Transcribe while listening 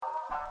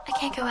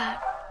can't go out.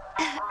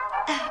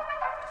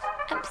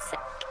 I'm sick.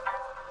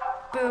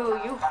 Boo,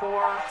 you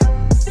whore.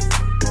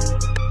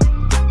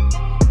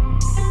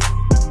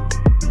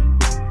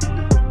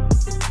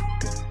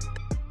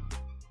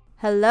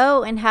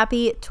 Hello and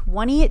happy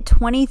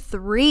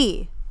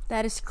 2023.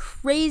 That is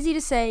crazy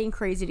to say and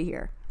crazy to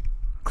hear.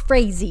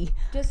 Crazy.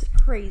 Just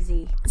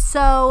crazy.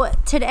 So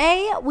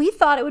today we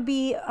thought it would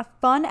be a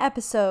fun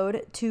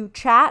episode to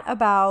chat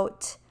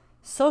about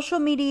social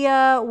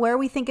media, where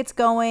we think it's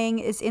going,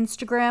 is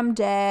Instagram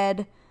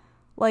dead,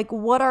 like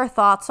what our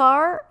thoughts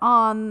are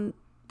on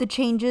the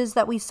changes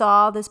that we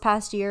saw this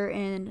past year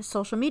in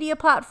social media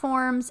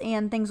platforms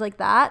and things like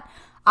that.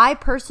 I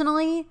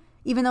personally,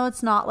 even though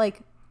it's not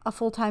like a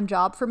full-time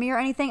job for me or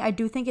anything, I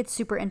do think it's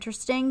super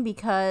interesting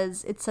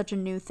because it's such a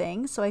new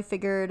thing. So I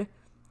figured,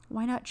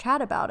 why not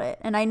chat about it?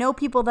 And I know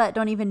people that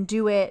don't even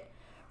do it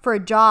for a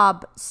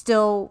job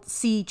still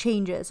see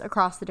changes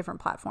across the different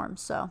platforms.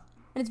 So,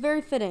 And it's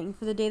very fitting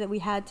for the day that we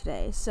had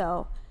today.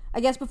 So I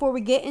guess before we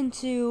get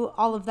into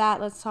all of that,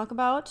 let's talk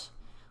about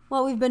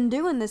what we've been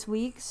doing this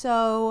week.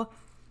 So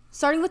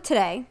starting with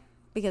today,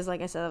 because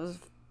like I said,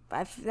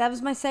 that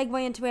was my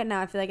segue into it. Now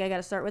I feel like I got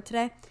to start with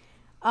today.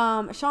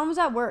 Sean was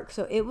at work,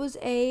 so it was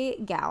a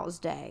gals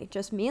day.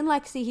 Just me and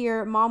Lexi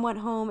here. Mom went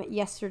home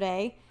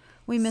yesterday.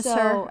 we miss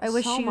her. I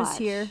wish she was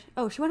here.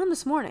 Oh, she went home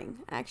this morning,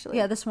 actually.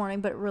 Yeah, this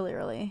morning, but really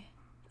early.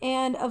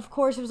 And of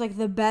course, it was like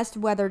the best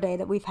weather day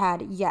that we've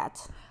had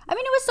yet. I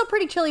mean, it was still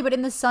pretty chilly, but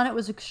in the sun, it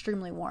was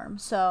extremely warm.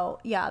 So,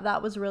 yeah,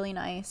 that was really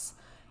nice.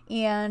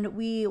 And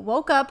we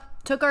woke up,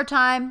 took our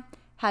time,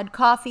 had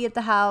coffee at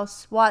the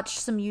house, watched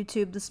some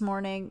YouTube this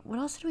morning. What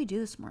else did we do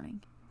this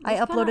morning? I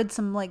uploaded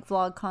some, like,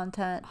 vlog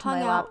content to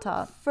my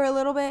laptop. For a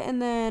little bit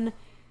and then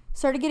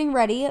started getting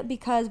ready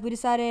because we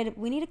decided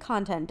we need a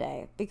content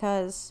day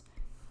because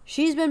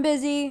she's been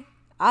busy,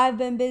 I've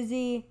been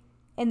busy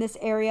in this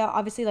area.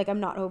 Obviously, like, I'm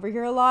not over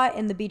here a lot,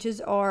 and the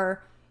beaches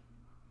are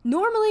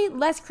normally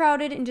less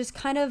crowded and just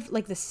kind of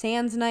like the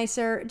sand's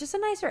nicer, just a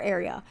nicer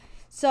area.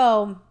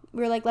 So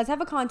we were like, let's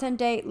have a content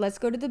day. Let's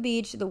go to the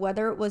beach. The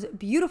weather was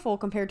beautiful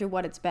compared to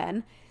what it's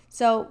been.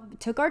 So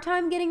took our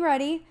time getting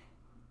ready.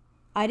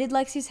 I did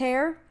Lexi's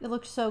hair. It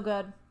looked so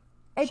good.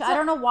 I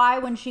don't know why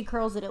when she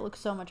curls it, it looks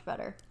so much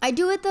better. I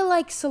do it the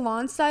like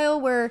salon style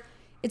where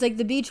it's like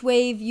the beach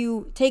wave.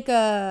 You take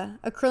a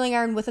curling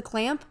iron with a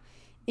clamp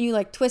and you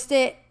like twist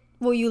it.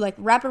 Well, you like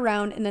wrap it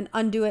around and then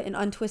undo it and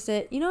untwist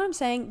it. You know what I'm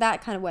saying?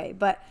 That kind of way.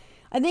 But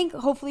I think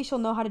hopefully she'll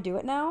know how to do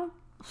it now.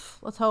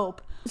 Let's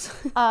hope.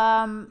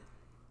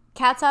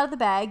 Cat's out of the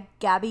bag.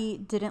 Gabby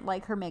didn't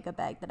like her makeup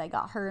bag that I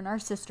got her in our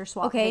sister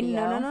swap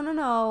video.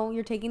 No.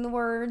 You're taking the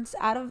words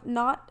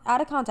not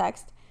out of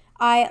context.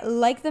 I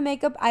like the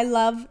makeup. I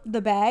love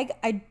the bag.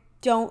 I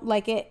don't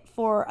like it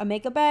for a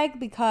makeup bag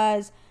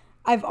because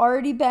I've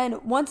already been,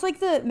 once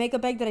like the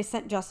makeup bag that I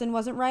sent Justin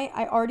wasn't right,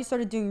 I already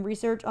started doing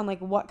research on like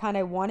what kind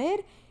I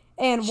wanted.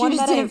 And She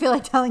just didn't feel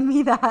like telling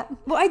me that.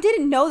 Well, I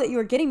didn't know that you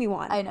were getting me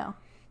one. I know.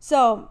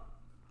 So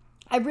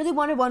I really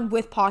wanted one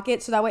with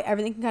pockets so that way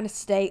everything can kind of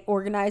stay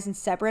organized and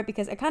separate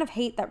because I kind of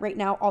hate that right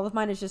now all of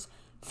mine is just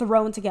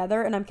thrown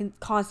together and I'm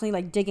constantly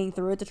like digging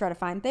through it to try to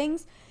find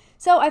things.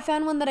 So I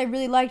found one that I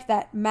really liked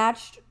that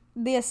matched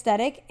the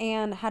aesthetic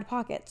and had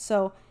pockets.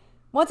 So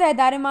once I had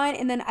that in mind,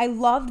 and then I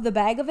loved the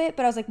bag of it,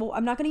 but I was like, well,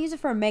 I'm not going to use it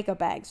for a makeup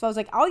bag. So I was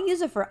like, I'll use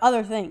it for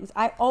other things.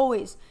 I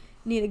always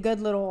need a good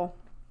little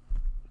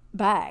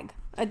bag.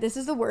 This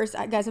is the worst.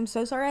 Guys, I'm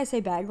so sorry I say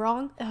bag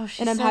wrong. Oh,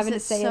 she and I'm says having to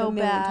it say so it a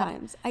million bad.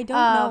 times. I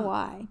don't know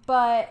why.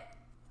 But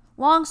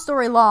long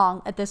story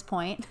long at this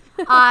point,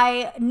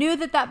 I knew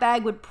that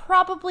bag would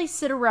probably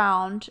sit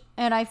around,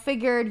 and I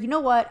figured, you know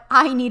what?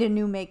 I need a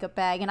new makeup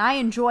bag, and I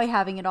enjoy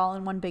having it all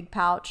in one big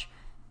pouch.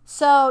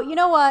 So, you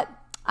know what?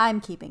 I'm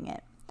keeping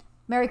it.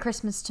 Merry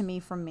Christmas to me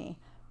from me.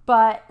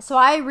 But so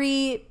I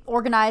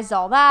reorganized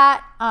all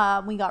that.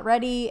 We got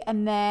ready,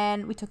 and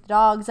then we took the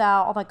dogs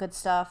out, all that good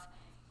stuff.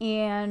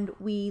 And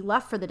we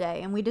left for the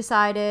day, and we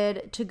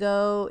decided to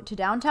go to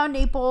downtown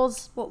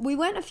Naples. Well, we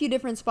went a few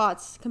different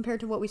spots compared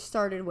to what we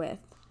started with,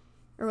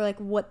 or like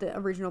what the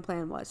original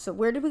plan was. So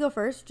where did we go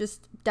first?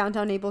 Just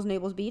downtown Naples,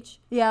 Naples Beach?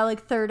 Yeah,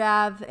 like 3rd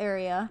Ave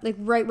area. Like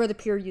right where the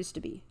pier used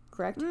to be,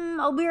 correct?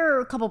 We were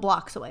a couple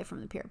blocks away from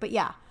the pier, but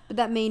yeah. But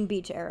that main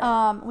beach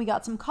area. We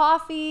got some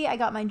coffee. I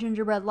got my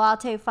gingerbread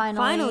latte finally.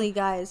 Finally,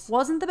 guys.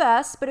 Wasn't the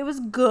best, but it was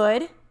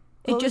good.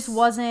 It just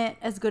wasn't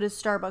as good as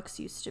Starbucks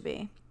used to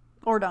be.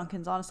 Or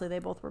Dunkin's, honestly. They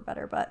both were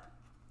better, but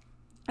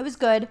it was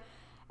good.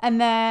 And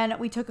then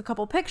we took a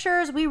couple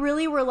pictures. We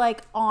really were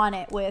like on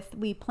it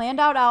we planned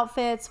out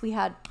outfits. We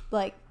had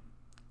like,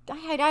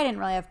 I didn't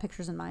really have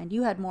pictures in mind.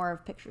 You had more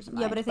of pictures in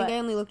mind. Yeah, but I think I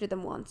only looked at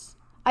them once.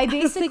 I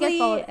don't basically think I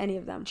followed any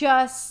of them.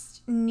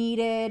 Just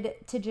needed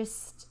to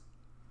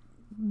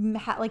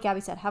like Gabby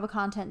said, have a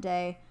content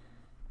day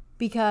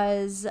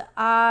because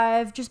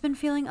I've just been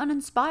feeling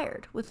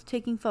uninspired with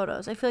taking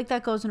photos. I feel like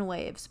that goes in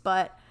waves,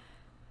 but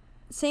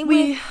Same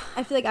way,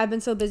 I feel like I've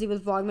been so busy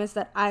with Vlogmas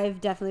that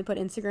I've definitely put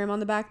Instagram on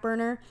the back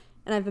burner,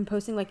 and I've been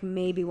posting like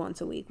maybe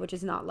once a week, which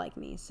is not like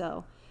me.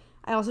 So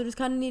I also just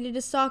kind of needed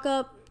to stock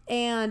up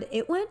and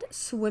it went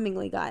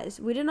swimmingly, guys.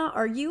 We did not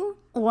argue.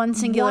 One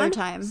singular One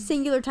time.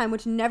 singular time,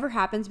 which never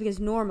happens because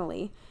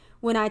normally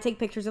when I take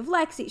pictures of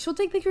Lexi, she'll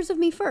take pictures of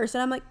me first,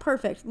 and I'm like,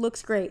 perfect,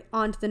 looks great,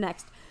 on to the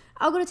next.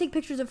 I'll go to take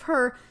pictures of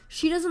her.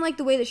 She doesn't like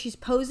the way that she's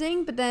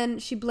posing, but then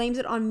she blames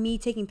it on me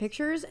taking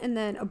pictures, and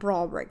then a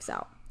brawl breaks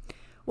out.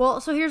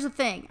 Well, so here's the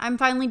thing. I'm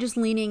finally just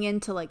leaning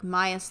into like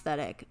my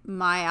aesthetic,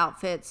 my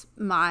outfits,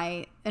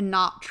 and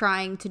not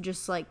trying to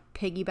just like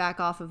piggyback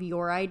off of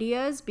your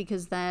ideas,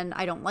 because then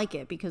I don't like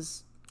it,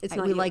 because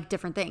we you. like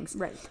different things.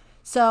 Right.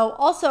 So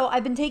also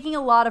I've been taking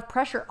a lot of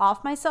pressure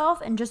off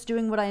myself and just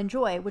doing what I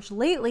enjoy, which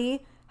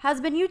lately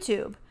has been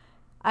YouTube.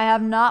 I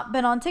have not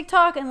been on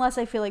TikTok unless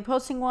I feel like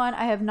posting one.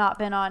 I have not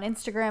been on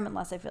Instagram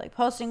unless I feel like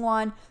posting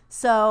one.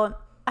 So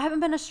I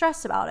haven't been as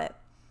stressed about it.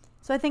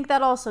 So I think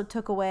that also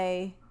took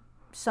away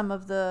some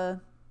of the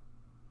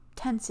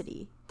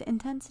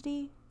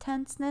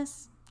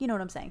tenseness. You know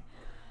what I'm saying?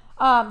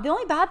 The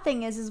only bad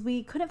thing is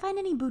we couldn't find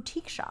any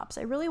boutique shops.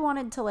 I really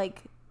wanted to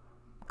like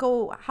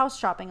go house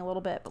shopping a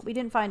little bit, but we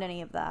didn't find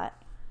any of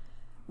that.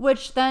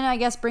 Which then I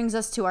guess brings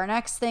us to our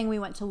next thing. We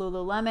went to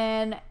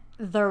Lululemon.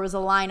 There was a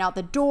line out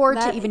the door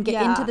to even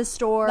get into the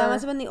store. That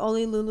must have been the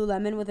only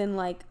Lululemon within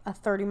like a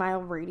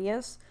 30-mile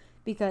radius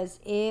because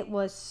it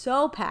was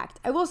so packed.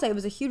 I will say it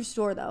was a huge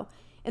store though,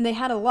 and they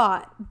had a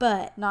lot,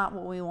 but not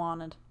what we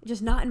wanted.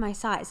 Just not in my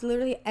size.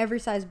 Literally every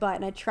size but.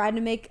 And I tried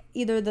to make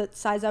either the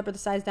size up or the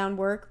size down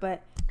work,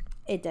 but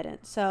it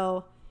didn't.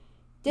 So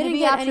didn't Maybe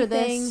get after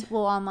anything. this,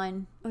 we'll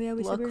online we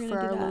look said we were for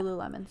gonna our do that.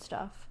 Lululemon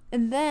stuff.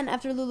 And then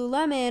after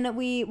Lululemon,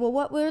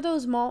 what were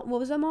those mall?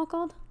 What was that mall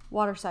called?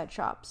 Waterside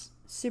Shops.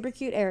 Super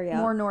cute area.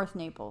 More North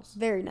Naples.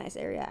 Very nice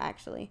area,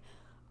 actually.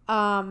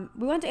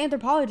 We went to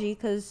Anthropologie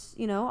because,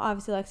 you know,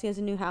 obviously Lexi has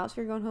a new house.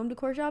 We were going home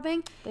decor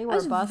shopping. They were I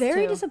was a bust,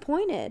 very too.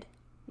 disappointed.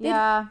 They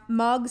Yeah. had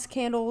mugs,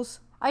 candles.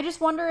 I just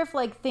wonder if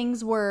like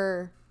things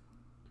were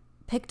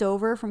picked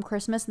over from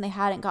Christmas and they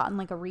hadn't gotten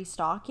like a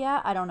restock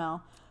yet. I don't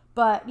know.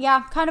 But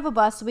yeah, kind of a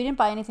bust. We didn't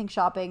buy anything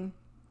shopping.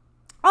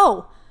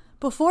 Oh,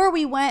 before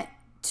we went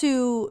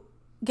to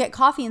get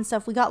coffee and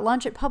stuff, we got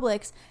lunch at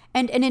Publix,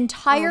 and an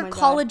entire Oh my God.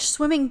 college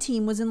swimming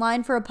team was in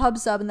line for a pub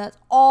sub, and that's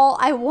all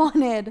I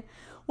wanted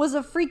was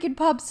a freaking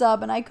pub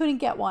sub, and I couldn't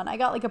get one. I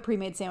got like a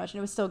pre-made sandwich and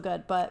it was still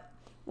good, but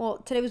Well,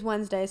 today was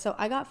Wednesday, so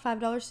I got $5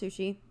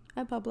 sushi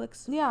at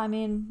Publix. yeah, I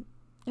mean,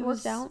 It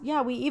worked out.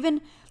 Yeah, we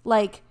even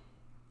like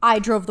I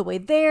drove the way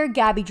there,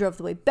 Gabby drove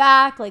the way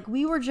back. Like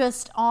we were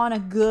just on a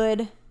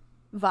good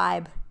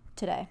vibe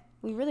today.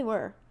 We really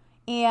were.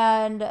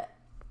 And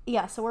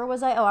yeah, so where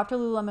was I? Oh, after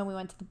Lululemon, we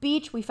went to the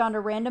beach. We found a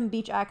random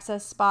beach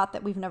access spot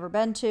that we've never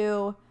been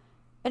to.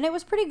 And it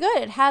was pretty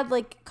good. It had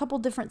like a couple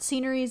different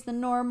sceneries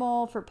than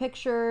normal for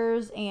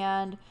pictures.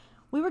 And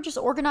we were just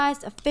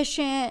organized,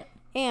 efficient.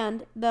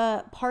 And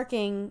the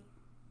parking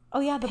Oh,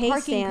 yeah, the Pay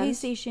parking pay stands.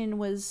 station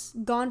was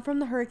gone from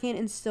the hurricane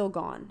and still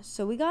gone.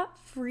 So we got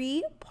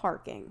free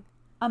parking.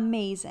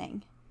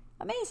 amazing.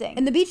 Amazing.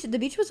 And the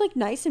beach was like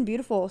nice and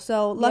beautiful.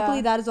 So luckily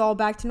Yeah. that is all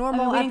back to I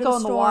normal mean, we after didn't go the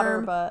in the storm.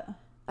 water, but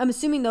I'm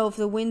assuming though if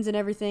the winds and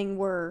everything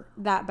were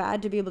that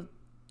bad to be able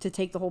to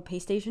take the whole pay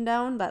station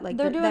down, that like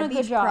They're doing that a good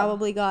beach job.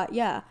 probably got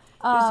it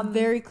was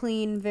very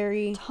clean,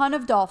 very ton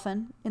of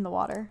dolphin in the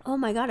water. oh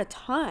my god, a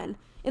ton.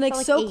 And like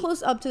Like so 8.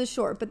 close up to the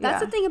shore. But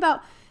that's Yeah. the thing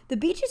about the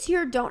beaches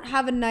here don't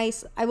have a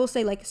nice, I will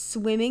say like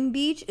swimming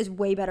beach is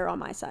way better on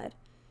my side.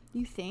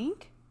 You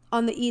think?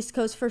 On the East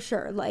Coast for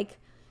sure. Like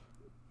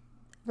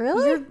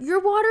Really? your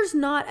water's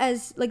not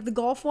as like the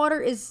Gulf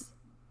water is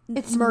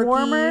It's murky.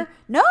 warmer.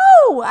 No,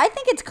 I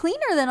think it's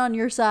cleaner than on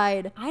your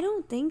side. I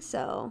don't think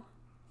so.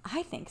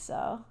 I think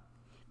so.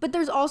 But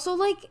there's also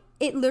like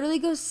it literally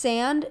goes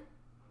sand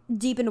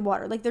deep into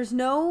water. Like there's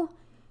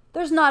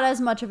There's not as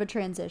much of a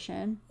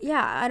transition.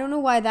 yeah, I don't know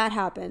why that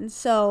happened.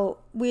 So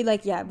we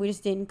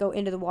just didn't go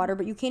into the water,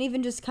 but you can't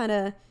even just kind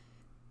of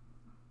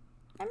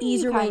I mean,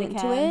 ease you your way kinda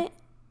into can. it.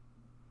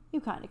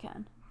 You kind of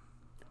can.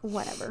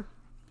 Whatever.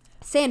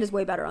 Sand is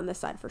way better on this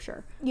side for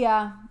sure.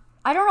 Yeah.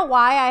 I don't know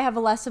why I have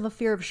less of a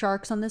fear of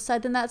sharks on this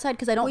side than that side,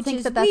 because I don't Which think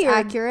is that that's weird.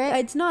 accurate.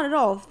 It's not at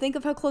all. Think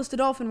of how close to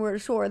dolphin we're to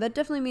shore. That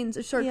definitely means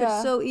a shark Yeah.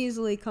 could so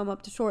easily come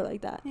up to shore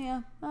like that.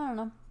 Yeah, I don't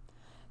know.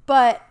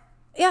 But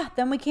yeah,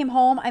 then we came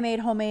home. I made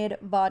homemade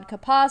vodka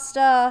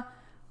pasta.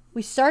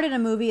 We started a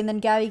movie, and then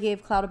Gabby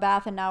gave Cloud a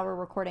bath, and now we're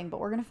recording. But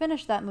we're going to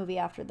finish that movie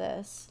after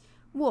this.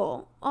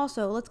 Well,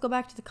 also, let's go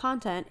back to the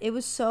content. It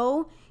was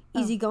so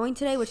easygoing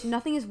today, which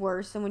nothing is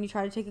worse than when you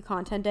try to take a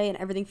content day and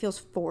everything feels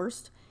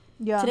forced.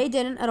 Yeah. Today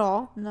didn't at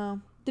all. No.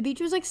 The beach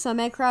was like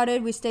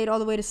semi-crowded. We stayed all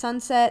the way to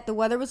sunset. The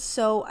weather was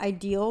so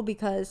ideal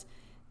because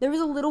there was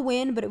a little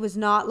wind, but it was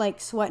not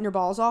like sweating your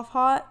balls off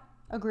hot.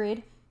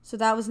 Agreed. So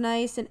that was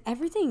nice. And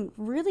everything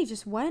really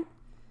just went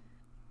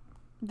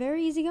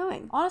very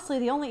easygoing. Honestly,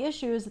 the only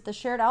issue is that the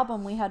shared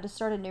album, we had to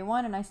start a new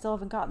one, and I still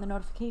haven't gotten the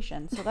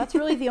notification. So that's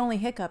really the only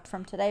hiccup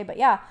from today. But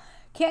yeah,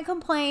 can't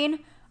complain.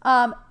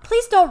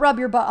 Please don't rub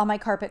your butt on my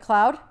carpet,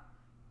 Cloud.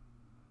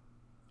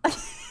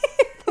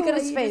 Look at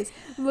his You face.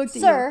 just looked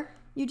at Sir,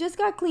 You just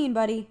got clean,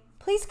 buddy.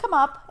 please come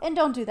up and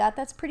don't do that.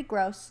 That's pretty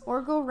gross.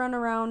 Or go run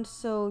around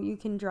so you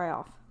can dry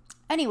off.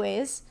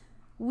 anyways,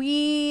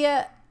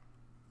 so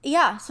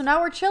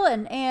now we're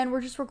chilling and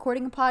we're just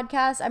recording a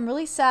podcast. I'm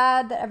really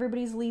sad that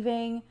everybody's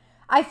leaving.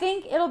 I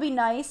think it'll be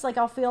nice. Like,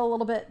 I'll feel a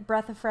little bit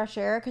breath of fresh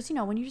air because, you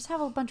know, when you just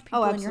have a bunch of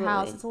people in your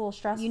house, it's a little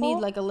stressful. You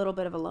need, like, a little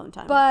bit of alone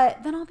time.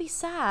 But then I'll be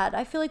sad.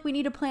 I feel like we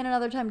need to plan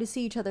another time to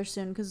see each other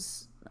soon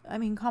because, I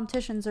mean,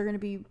 competitions are going to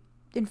be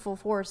in full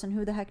force and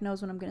who the heck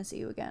knows when I'm going to see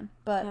you again.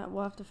 But yeah,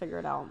 we'll have to figure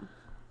it out.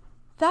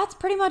 That's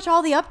pretty much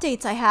all the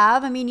updates I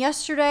have. I mean,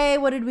 yesterday,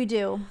 what did we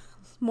do?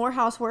 More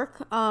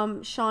housework.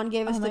 Sean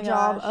gave us the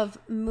job of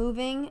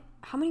moving.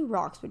 How many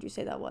rocks would you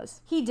say that was?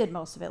 He did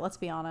most of it, let's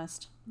be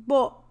honest.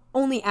 Well,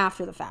 only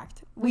after the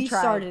fact. We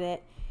started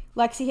it.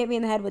 Lexi hit me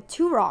in the head with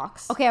 2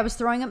 rocks. Okay, I was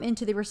throwing them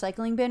into the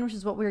recycling bin, which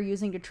is what we were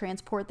using to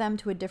transport them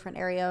to a different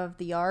area of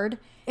the yard.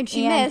 And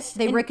she missed.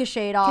 They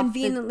ricocheted off.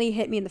 Conveniently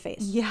hit me in the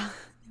face. Yeah,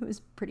 it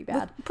was pretty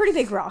bad. Pretty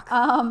big rock.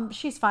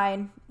 She's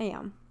fine. I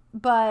am.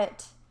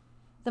 But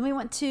then we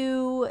went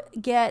to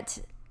get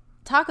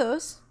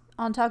tacos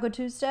on Taco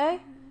Tuesday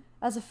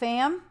as a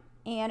fam,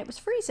 and it was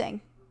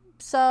freezing.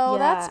 So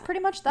that's pretty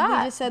much that.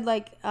 We just said,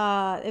 like,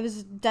 it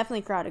was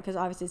definitely crowded because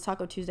obviously it's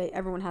Taco Tuesday.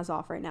 Everyone has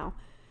off right now.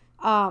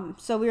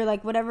 So we were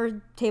like,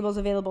 whatever table's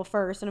available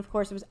first. And, of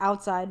course, it was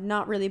outside,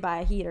 not really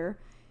by a heater.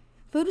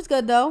 Food was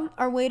good, though.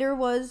 Our waiter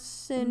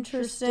was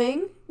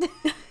interesting.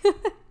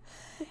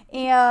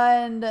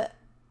 And,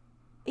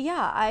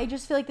 yeah, I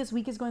just feel like this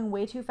week is going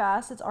way too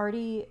fast. It's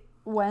already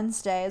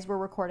Wednesday as we're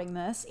recording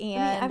this.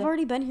 And I mean, I've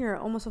already been here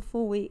almost a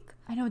full week.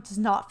 I know, it does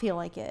not feel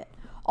like it.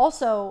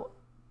 Also,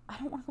 I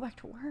don't want to go back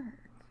to work.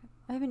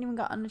 I haven't even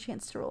gotten a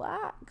chance to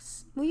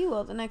relax. Well, you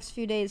will the next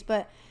few days,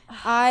 but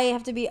I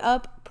have to be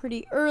up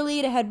pretty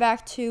early to head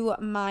back to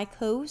my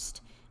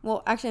coast.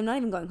 Well, actually, I'm not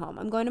even going home.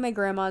 I'm going to my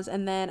grandma's,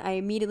 and then I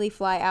immediately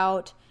fly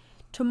out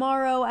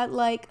tomorrow at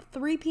like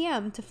 3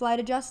 p.m. to fly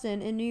to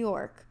Justin in New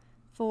York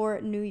for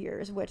New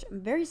Year's, which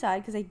I'm very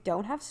sad because I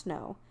don't have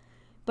snow.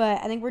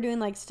 But I think we're doing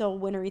like still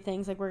wintry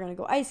things. Like, we're going to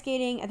go ice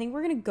skating. I think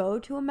we're going to go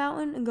to a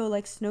mountain and go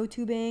like snow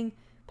tubing,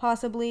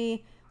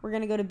 possibly. We're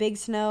going to go to Big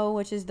Snow,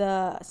 which is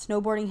the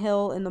snowboarding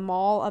hill in the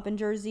mall up in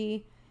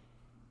Jersey.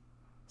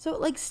 So,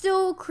 like,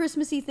 still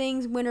Christmassy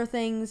things, winter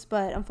things,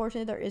 but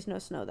unfortunately there is no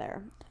snow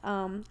there.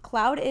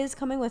 Cloud is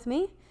coming with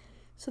me,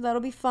 so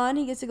that'll be fun.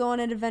 He gets to go on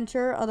an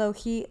adventure, although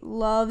he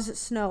loves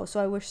snow, so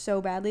I wish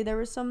so badly there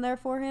was some there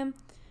for him.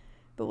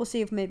 But we'll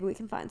see if maybe we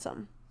can find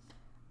some.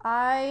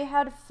 I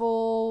had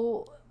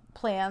full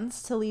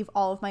plans to leave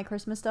all of my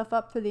Christmas stuff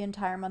up for the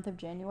entire month of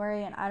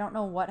January, and I don't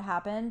know what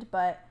happened,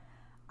 but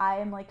I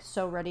am, like,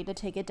 so ready to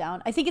take it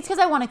down. I think it's because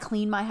I want to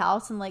clean my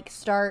house and, like,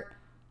 start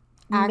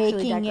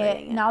Actually making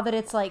it. Now that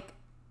it's, like,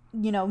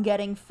 you know,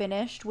 getting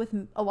finished with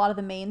a lot of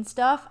the main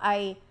stuff,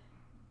 I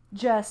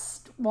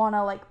just want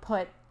to, like,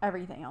 put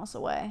everything else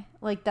away.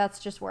 Like,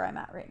 that's just where I'm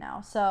at right now.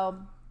 So,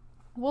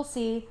 we'll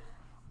see.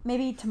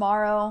 Maybe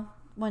tomorrow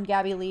when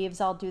Gabby leaves,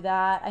 I'll do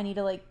that. I need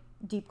to, like,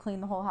 deep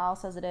clean the whole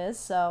house as it is.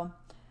 So,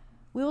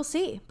 we will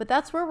see. But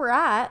that's where we're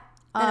at.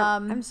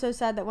 I'm so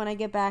sad that when I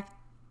get back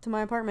to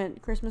my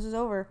apartment, Christmas is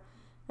over.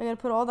 I gotta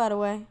put all that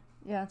away.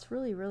 Yeah, it's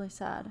really, really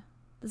sad.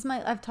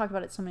 I've talked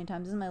about it so many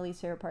times. This is my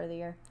least favorite part of the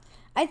year.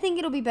 I think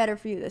it'll be better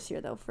for you this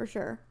year, though, for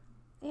sure.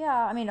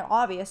 Yeah, I mean,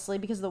 obviously,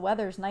 because the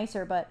weather's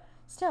nicer, but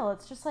still,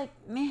 it's just like,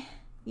 meh.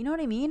 You know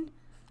what I mean?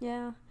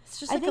 Yeah.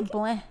 It's just like a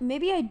bleh.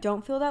 Maybe I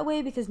don't feel that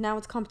way because now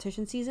it's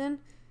competition season.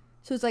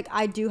 So it's like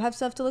I do have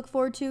stuff to look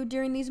forward to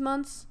during these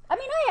months. I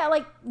mean,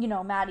 like, you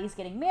know, Maddie's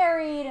getting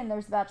married and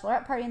there's the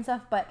bachelorette party and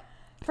stuff, but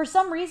for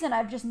some reason,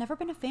 I've just never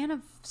been a fan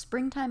of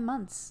springtime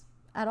months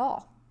at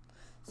all.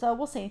 So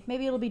we'll see.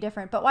 Maybe it'll be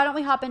different. But why don't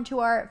we hop into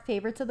our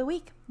favorites of the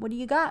week? What do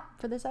you got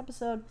for this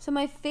episode? So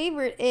my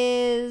favorite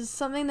is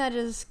something that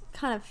just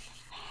kind of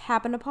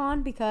happened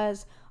upon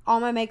because all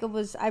my makeup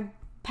I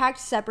packed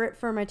separate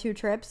for my 2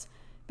 trips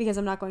because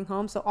I'm not going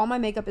home. So all my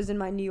makeup is in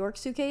my New York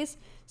suitcase.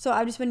 So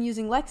I've just been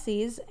using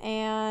Lexi's,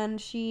 and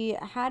she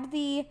had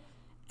the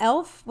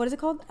e.l.f., what is it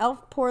called?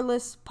 e.l.f.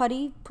 Poreless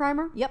Putty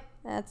Primer. Yep.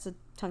 That's a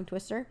tongue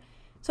twister.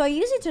 So I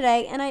used it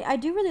today, and I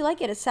do really like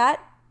it. It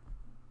sat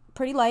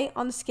pretty light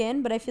on the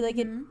skin, but I feel like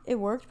it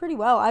worked pretty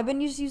well. I've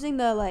been just using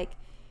the, like,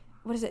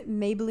 what is it,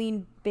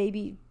 Maybelline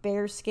Baby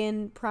Bare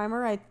Skin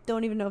Primer. I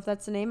don't even know if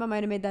that's the name. I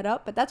might have made that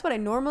up, but that's what I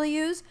normally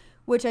use,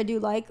 which I do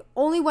like.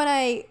 Only when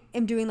I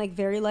am doing, like,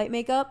 very light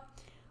makeup.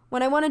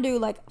 When I want to do,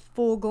 like,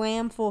 full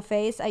glam, full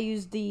face, I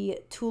use the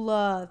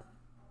Tula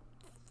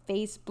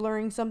Face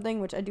Blurring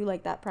something, which I do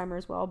like that primer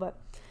as well. But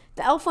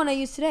the e.l.f. one I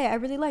used today, I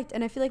really liked,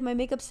 and I feel like my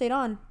makeup stayed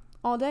on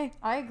all day.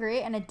 I agree,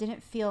 and it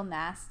didn't feel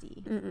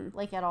nasty,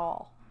 like, at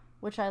all,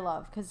 which I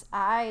love. Because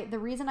the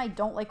reason I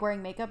don't like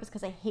wearing makeup is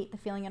because I hate the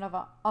feeling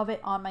of it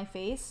on my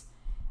face,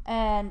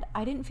 and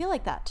I didn't feel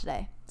like that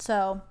today.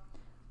 So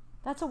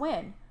that's a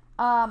win.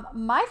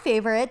 My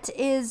favorite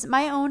is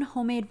my own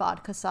homemade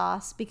vodka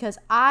sauce because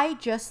I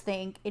just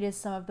think it is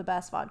some of the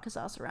best vodka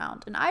sauce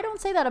around. And I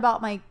don't say that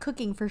about my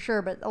cooking for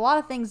sure, but a lot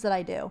of things that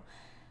I do.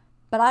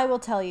 But I will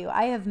tell you,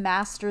 I have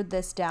mastered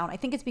this down. I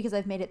think it's because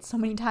I've made it so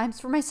many times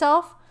for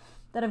myself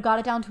that I've got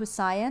it down to a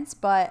science.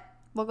 But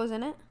what goes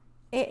in it?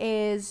 It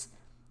is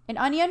an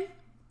onion,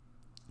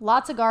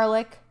 lots of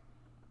garlic,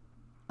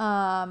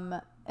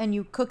 and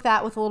you cook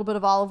that with a little bit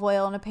of olive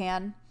oil in a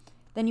pan.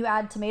 Then you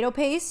add tomato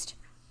paste,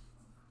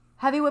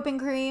 heavy whipping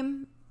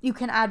cream. You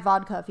can add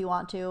vodka if you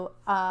want to.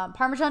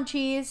 Parmesan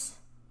cheese,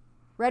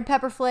 red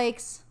pepper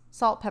flakes,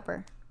 salt,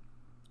 pepper.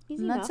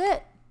 Easy And enough. that's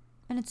it.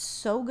 And it's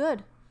so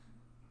good.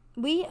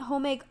 We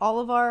homemake all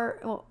of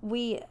our,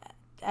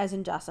 as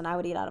in Justin, I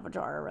would eat out of a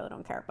jar. I really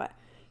don't care. But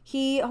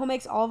he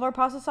homemakes all of our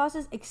pasta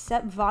sauces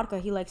except vodka.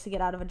 He likes to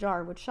get out of a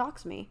jar, which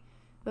shocks me.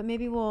 But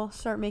maybe we'll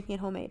start making it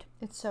homemade.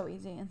 It's so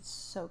easy and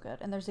so good.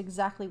 And there's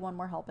exactly one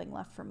more helping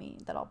left for me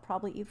that I'll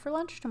probably eat for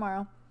lunch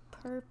tomorrow.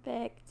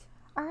 Perfect.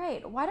 All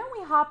right, why don't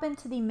we hop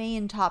into the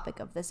main topic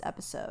of this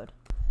episode?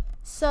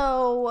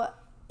 So,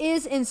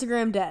 Is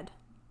Instagram dead?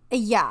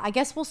 yeah, I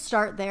guess we'll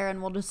start there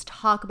and we'll just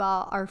talk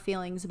about our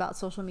feelings about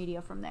social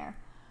media from there.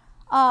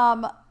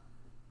 I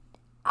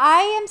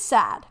am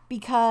sad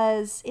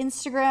because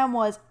Instagram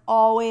was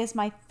always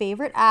my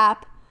favorite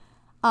app.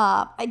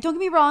 Don't get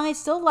me wrong, I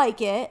still like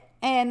it.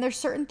 And there's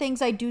certain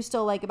things I do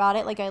still like about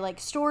it. Like I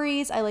like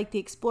stories, I like the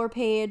explore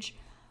page.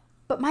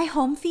 But my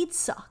home feed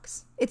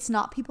sucks. It's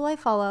not people I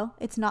follow.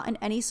 It's not in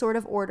any sort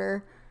of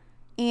order.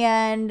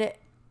 And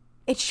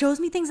it shows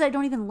me things that I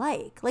don't even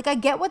like. Like I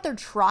get what they're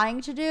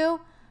trying to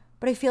do,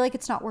 but I feel like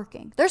it's not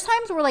working. There's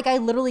times where like I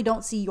literally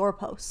don't see your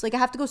posts. Like I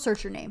have to go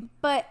search your name.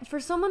 But for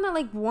someone that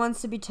like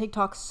wants to be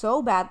TikTok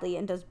so badly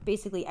and does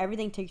basically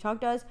everything TikTok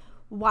does,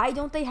 why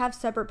don't they have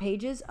separate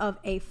pages of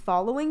a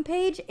following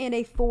page and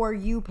a for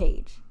you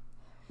page?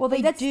 Well,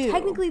 they That's do.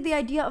 technically the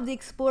idea of the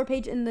explore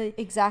page in the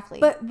Exactly.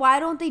 But why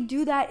don't they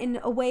do that in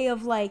a way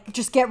of like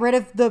just get rid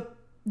of the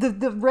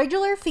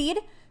regular feed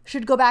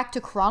should go back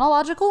to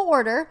chronological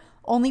order,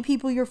 only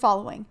people you're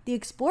following. The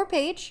explore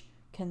page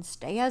can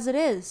stay as it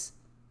is.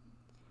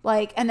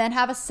 Like, and then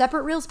have a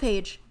separate reels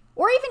page.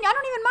 Or even, I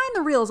don't even mind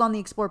the reels on the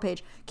explore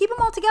page. Keep them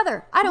all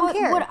together. I don't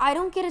care. What I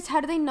don't get is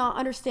how do they not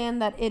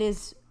understand that it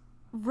is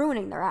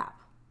ruining their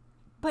app?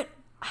 But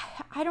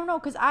I don't know,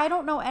 because I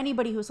don't know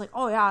anybody who's like,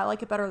 oh yeah, I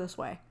like it better this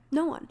way.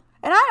 No one.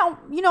 And I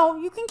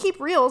don't, you can keep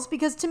reels,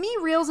 because to me,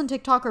 reels and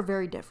TikTok are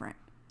very different.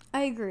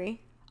 I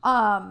agree.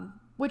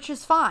 Which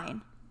is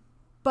fine.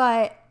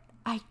 But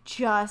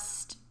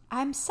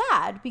I'm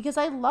sad because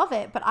I love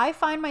it. But I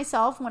find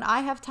myself, when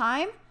I have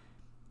time,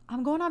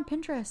 I'm going on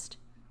Pinterest,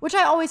 which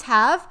I always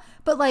have.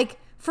 But like,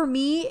 for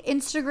me,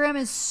 Instagram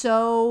is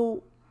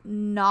so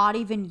not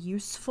even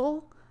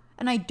useful.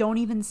 And I don't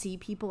even see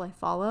people I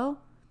follow.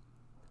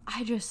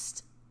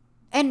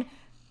 And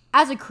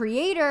as a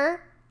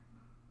creator,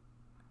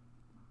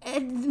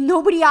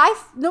 nobody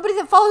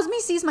that follows me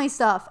sees my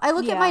stuff. I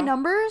look at my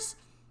numbers,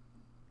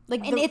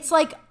 Like and it's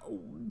like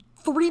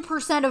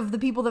 3% of the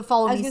people that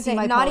follow I was me gonna see say,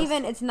 my not post.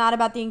 even. It's not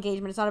about the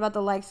engagement. It's not about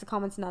the likes, the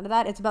comments, none of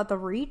that. It's about the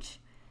reach,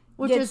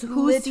 which It's is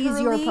who sees your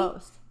literally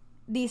post.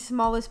 the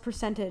smallest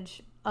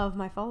percentage of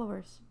my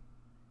followers,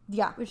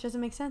 Yeah. which doesn't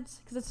make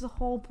sense because that's the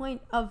whole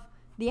point of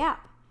the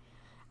app.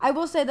 I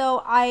will say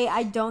though,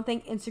 I don't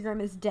think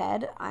Instagram is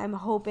dead. I'm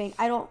hoping.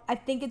 I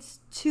think it's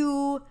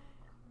too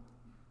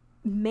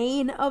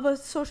main of a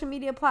social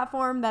media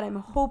platform that I'm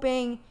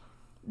hoping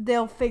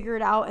they'll figure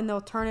it out and they'll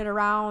turn it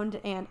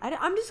around. And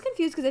I'm just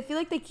confused because I feel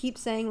like they keep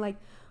saying like,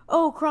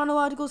 oh,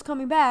 chronological is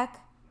coming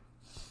back,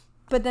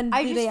 but then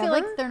I do just they feel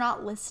ever? like they're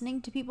not listening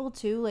to people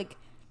too. Like,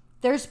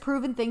 there's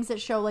proven things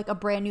that show like a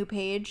brand new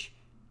page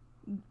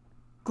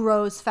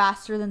grows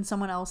faster than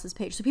someone else's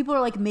page. So people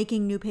are like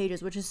making new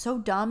pages, which is so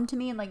dumb to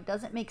me and like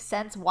doesn't make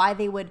sense why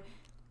they would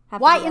Have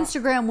to why do that.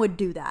 Instagram would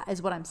do that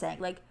is what I'm saying.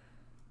 Like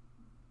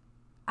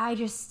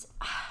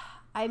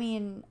I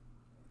mean,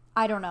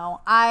 I don't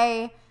know.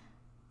 I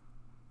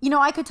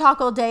could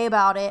talk all day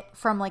about it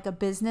from like a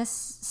business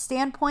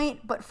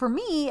standpoint, but for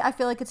me, I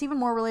feel like it's even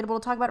more relatable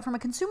to talk about it from a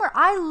consumer.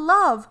 I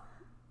love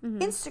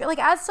Instagram. Like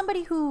as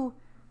somebody who,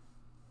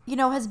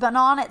 has been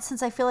on it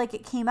since I feel like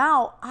it came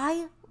out,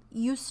 I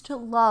used to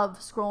love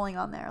scrolling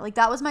on there. Like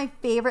that was my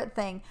favorite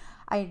thing.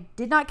 I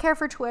did not care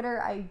for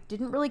Twitter. I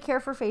didn't really care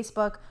for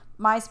Facebook.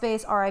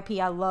 MySpace, RIP,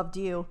 I loved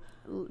you.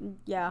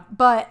 Yeah.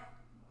 But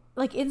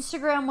like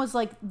Instagram was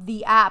like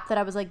the app that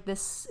I was like,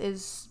 this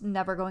is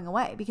never going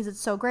away because it's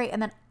so great.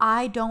 And then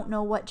I don't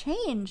know what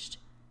changed.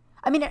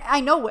 I mean,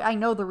 I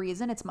know the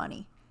reason. It's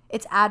money.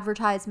 It's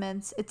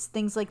advertisements. It's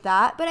things like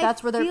that. But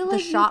that's where feel the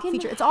like you shop can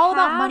feature. It's all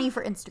about have money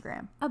for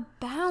Instagram. A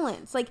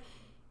balance. Like,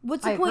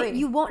 what's the I point? agree.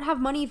 You won't have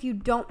money if you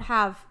don't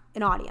have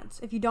an audience.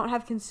 If you don't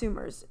have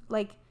consumers,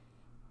 like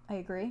I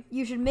agree.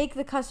 you should make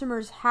the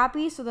customers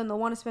happy, so then they'll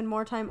want to spend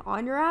more time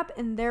on your app,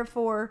 and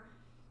therefore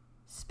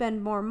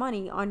spend more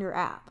money on your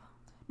app.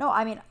 No,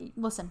 I mean,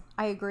 listen,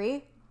 I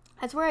agree.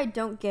 That's where I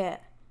don't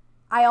get.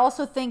 I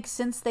also think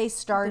since they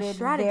started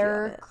strategy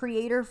their of it.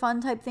 creator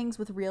fun type things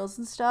with reels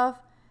and stuff,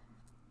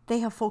 they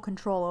have full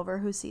control over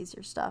who sees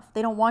your stuff.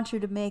 They don't want you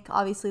to make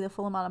obviously the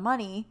full amount of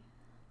money.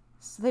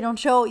 So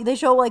they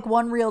show like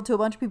one reel to a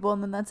bunch of people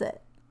and then that's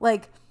it.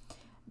 Like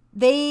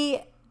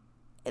they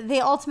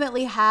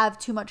ultimately have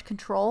too much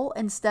control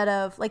instead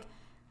of like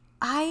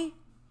I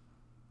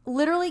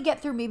literally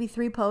get through maybe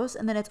 3 posts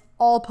and then it's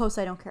all posts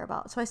I don't care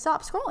about. So I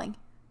stop scrolling.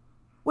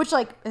 which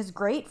like is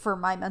great for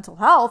my mental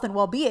health and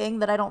well-being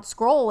that I don't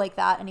scroll like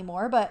that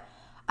anymore. But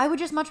I would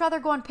just much rather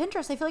go on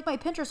Pinterest. I feel like my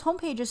Pinterest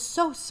homepage is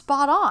so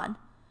spot on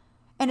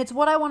and it's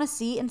what I want to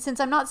see. And since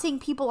I'm not seeing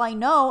people I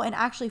know and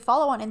actually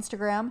follow on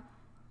Instagram,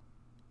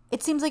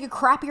 it seems like a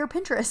crappier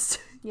Pinterest.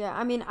 Yeah,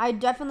 I mean, I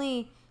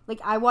definitely, like,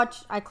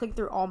 I click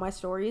through all my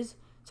stories,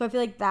 so I feel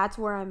like that's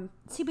where I'm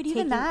See, but taking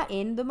even that,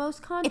 in the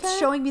most content. it's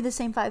showing me the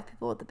same 5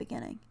 people at the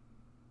beginning.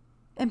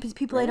 And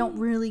people I don't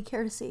really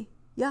care to see.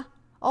 Yeah,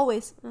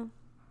 always. Oh.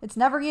 It's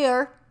never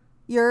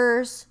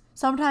yours.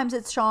 Sometimes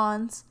it's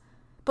Sean's.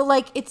 But,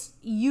 like, it's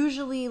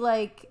usually,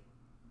 like,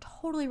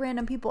 totally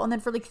random people. And then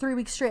for, like, 3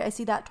 weeks straight, I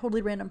see that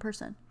totally random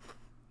person.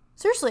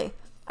 Seriously,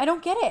 I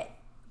don't get it.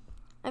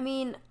 I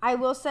mean, I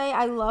will say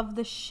I love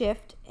the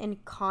shift in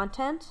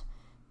content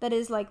that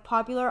is, like,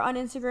 popular on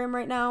Instagram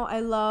right now. I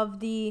love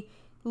the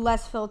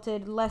less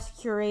filtered, less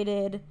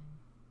curated.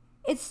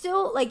 It's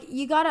still, like,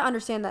 you got to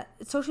understand that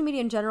social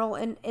media in general,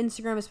 and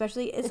Instagram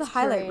especially, it's a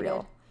highlight curated.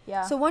 reel.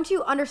 Yeah. So once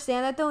you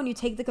understand that, though, and you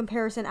take the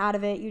comparison out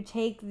of it, you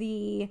take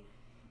the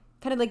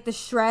kind of, like, the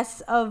stress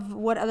of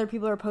what other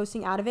people are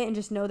posting out of it and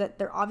just know that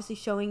they're obviously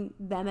showing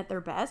them at their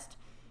best.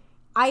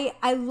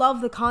 I love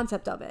the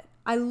concept of it.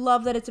 I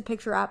love that it's a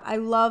picture app. I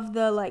love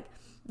the, like,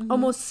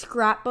 almost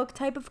scrapbook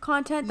type of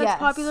content that's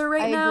popular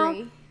right now. I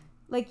agree.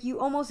 Like, you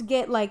almost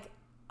get, like,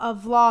 a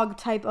vlog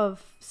type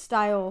of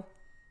style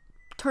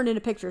turned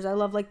into pictures. I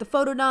love, like, the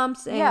photo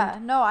dumps. And Yeah,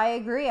 no, I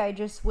agree. I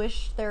just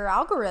wish their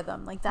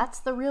algorithm, like, that's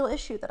the real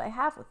issue that I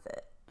have with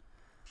it.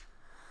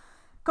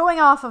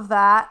 Going off of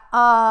that,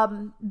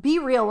 Be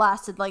Real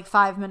lasted like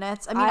 5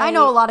 minutes. I mean, I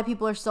know a lot of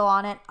people are still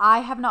on it.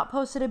 I have not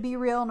posted a Be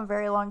Real in a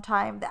very long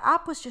time. The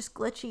app was just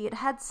glitchy. It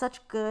had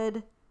such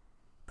good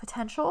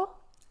potential.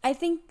 I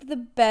think the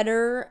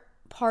better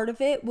part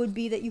of it would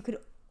be that you could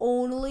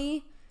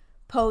only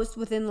post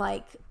within,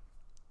 like,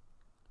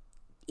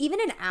 even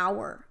an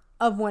hour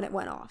of when it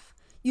went off.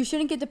 You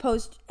shouldn't get to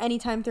post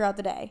anytime throughout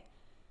the day.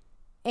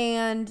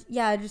 And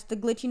yeah, just the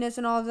glitchiness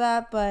and all of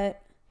that,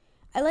 but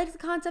I like the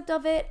concept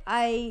of it.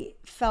 I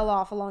fell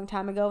off a long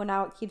time ago, and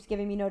now it keeps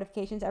giving me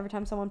notifications every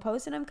time someone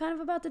posts, and I'm kind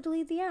of about to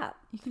delete the app.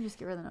 You can just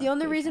get rid of The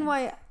only reason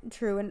why,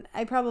 true, and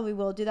I probably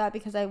will do that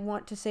because I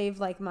want to save,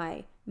 like,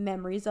 my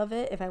memories of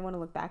it if I want to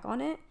look back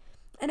on it.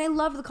 And I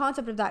love the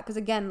concept of that because,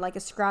 again, like a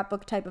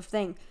scrapbook type of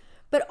thing.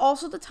 But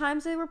also the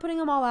times they were putting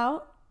them all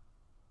out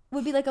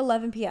would be like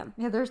 11 p.m.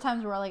 Yeah, there's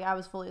times where, like, I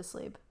was fully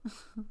asleep.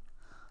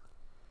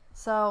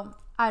 So,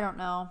 I don't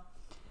know.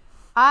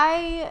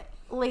 I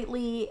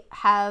lately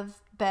have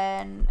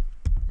been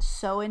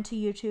so into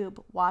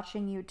YouTube,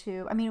 watching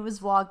YouTube. I mean, it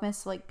was Vlogmas,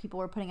 so, like, people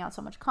were putting out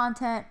so much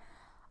content.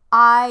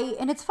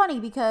 And it's funny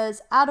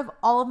because out of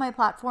all of my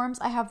platforms,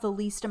 I have the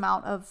least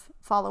amount of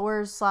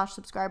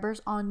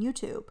followers/subscribers on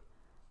YouTube.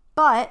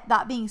 But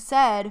that being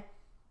said,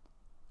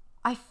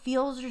 I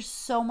feel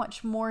just so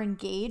much more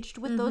engaged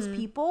with those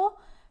people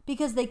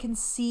because they can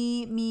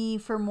see me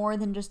for more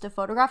than just a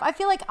photograph. I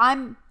feel like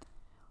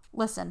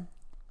listen,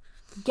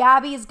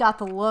 Gabby's got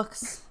the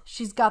looks.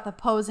 She's got the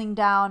posing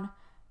down.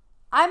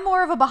 I'm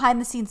more of a behind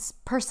the scenes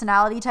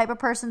personality type of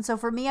person. So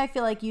for me, I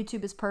feel like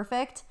YouTube is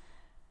perfect.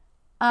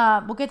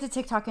 We'll get to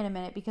TikTok in a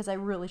minute because I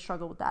really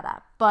struggle with that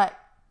app. But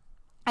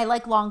I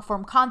like long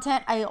form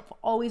content. I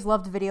always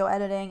loved video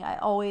editing.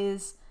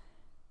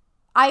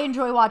 I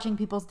enjoy watching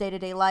people's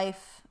day-to-day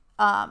life.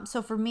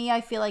 So for me,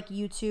 I feel like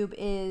YouTube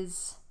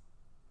is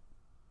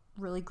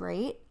really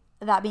great.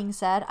 That being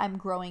said, I'm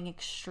growing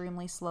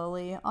extremely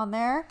slowly on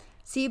there.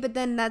 See, but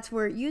then that's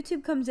where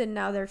YouTube comes in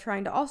now. They're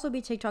trying to also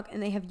be TikTok,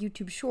 and they have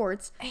YouTube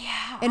Shorts.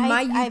 Yeah, and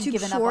my I've YouTube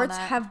given up on Shorts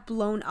that. have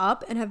blown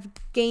up and have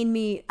gained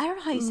me, I don't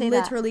know how you say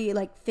that. literally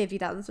like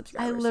 50,000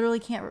 subscribers. I literally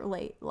can't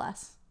relate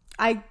less.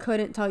 I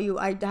couldn't tell you.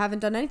 I haven't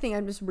done anything.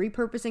 I'm just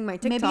repurposing my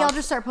TikToks. Maybe I'll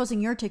just start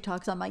posting your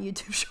TikToks on my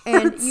YouTube Shorts.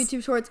 And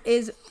YouTube Shorts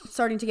is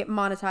starting to get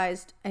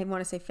monetized. I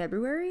want to say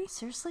February.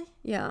 Seriously?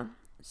 Yeah.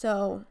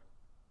 So.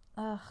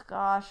 Oh,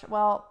 gosh.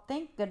 Well,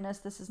 thank goodness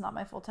this is not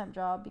my full-time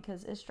job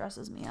because it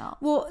stresses me out.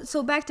 Well,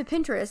 so back to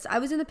Pinterest. I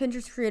was in the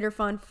Pinterest Creator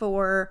Fund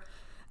for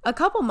a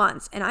couple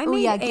months, and I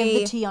made give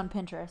the tea on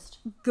Pinterest.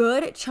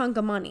 Good chunk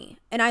of money,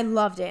 and I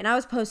loved it. And I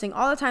was posting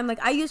all the time.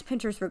 Like, I use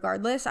Pinterest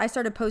regardless. I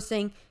started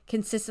posting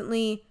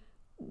consistently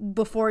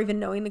before even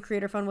knowing the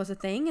Creator Fund was a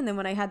thing. And then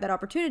when I had that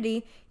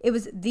opportunity, it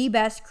was the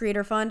best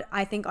Creator Fund,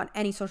 I think, on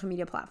any social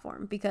media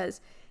platform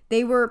because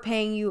they were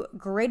paying you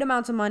great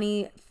amounts of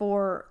money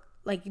for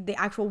like the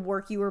actual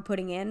work you were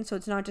putting in. So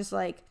it's not just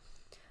like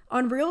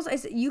on Reels,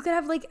 you could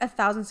have like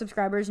 1,000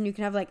 subscribers and you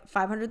can have like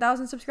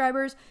 500,000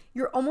 subscribers.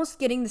 You're almost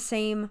getting the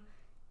same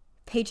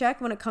paycheck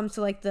when it comes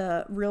to like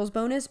the Reels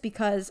bonus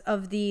because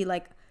of the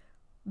like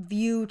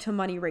view to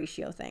money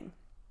ratio thing.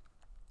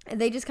 And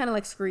they just kind of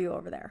like screw you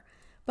over there.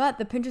 But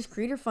the Pinterest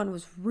Creator Fund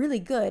was really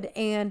good.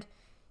 And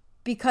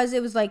because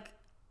it was like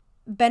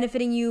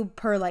benefiting you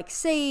per like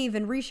save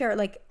and reshare,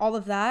 like all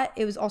of that,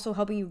 it was also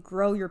helping you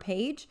grow your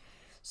page.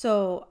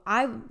 So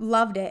I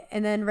loved it.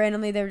 And then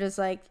randomly they were just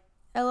like,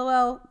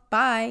 LOL,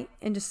 bye,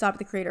 and just stopped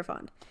the Creator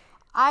Fund.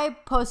 I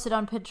posted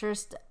on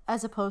Pinterest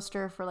as a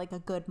poster for like a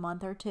good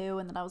month or two,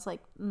 and then I was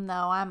like,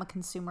 no, I'm a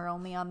consumer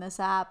only on this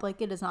app.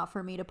 Like, it is not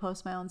for me to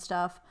post my own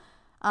stuff.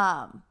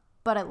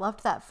 But I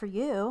loved that for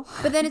you.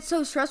 But then it's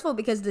so stressful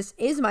because this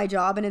is my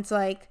job, and it's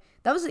like,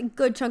 that was a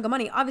good chunk of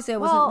money. Obviously, I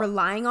wasn't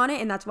relying on it,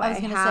 and that's why I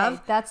have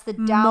say, that's the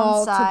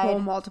downside.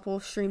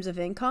 multiple streams of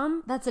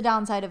income. That's the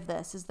downside of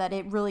this, is that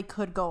it really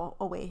could go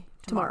away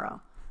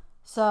tomorrow.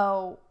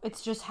 So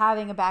it's just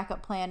having a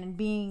backup plan and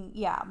being,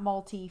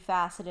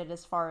 multifaceted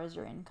as far as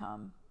your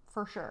income,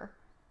 for sure.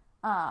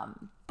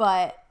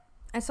 But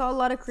I saw a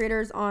lot of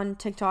creators on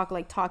TikTok,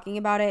 like, talking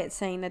about it,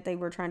 saying that they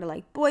were trying to,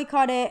 like,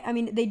 boycott it. I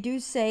mean, they do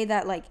say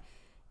that, like,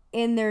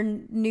 in their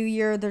new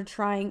year, they're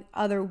trying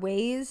other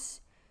ways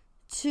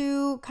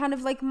to kind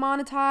of like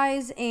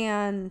monetize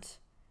and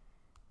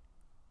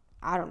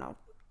I don't know,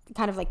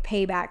 kind of like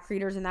pay back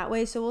creators in that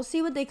way. So we'll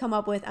see what they come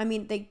up with. I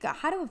mean, they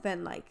had to have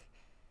been like,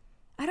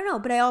 I don't know,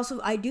 but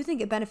I do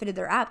think it benefited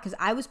their app because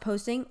I was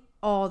posting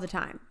all the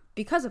time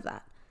because of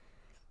that.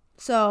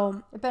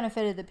 So it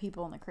benefited the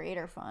people in the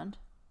creator fund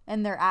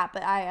and their app,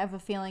 but I have a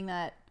feeling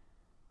that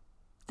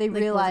they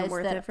realized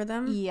wasn't worth it for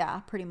them.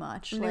 Yeah, pretty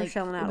much. And like, they were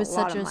shelling out it was a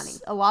lot of money.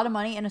 A lot of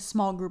money and a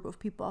small group of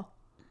people.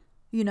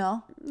 You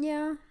know?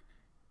 Yeah.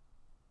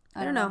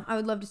 I don't know. I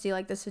would love to see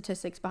like the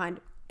statistics behind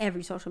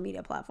every social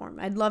media platform.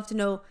 I'd love to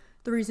know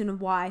the reason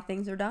why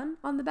things are done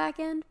on the back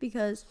end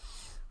because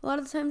a lot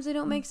of the times they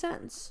don't make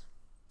sense.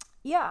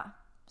 Yeah.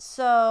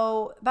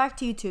 So back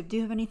to YouTube. Do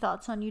you have any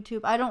thoughts on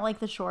YouTube? I don't like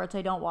the shorts.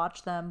 I don't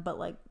watch them, but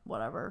like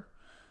whatever.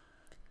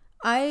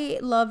 I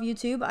love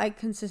YouTube. I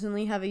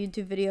consistently have a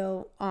YouTube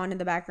video on in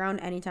the background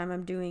anytime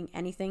I'm doing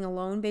anything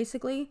alone,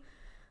 basically.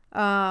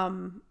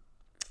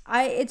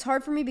 It's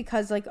hard for me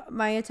because like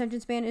my attention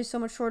span is so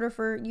much shorter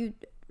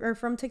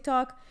from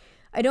TikTok.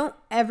 I don't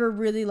ever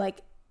really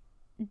like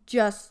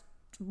just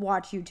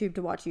watch YouTube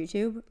to watch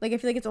YouTube. Like I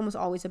feel like it's almost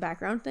always a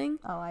background thing.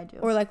 Oh, I do.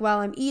 Or like while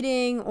I'm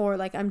eating or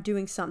like I'm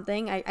doing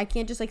something. I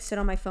can't just like sit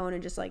on my phone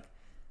and just like,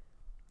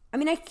 I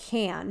mean I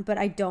can, but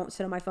I don't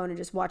sit on my phone and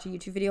just watch a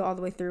YouTube video all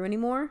the way through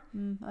anymore.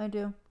 I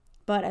do.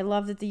 But I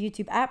love that the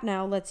YouTube app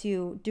now lets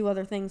you do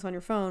other things on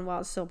your phone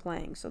while it's still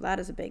playing. So that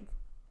is a big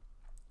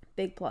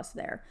plus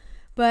there.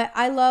 But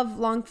I love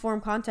long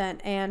form content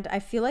and I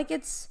feel like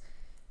it's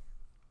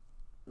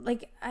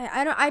like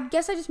I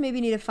guess I just maybe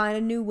need to find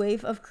a new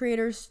wave of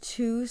creators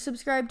to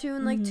subscribe to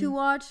and like to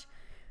watch.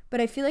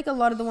 But I feel like a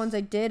lot of the ones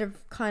I did are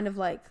kind of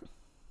like,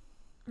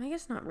 I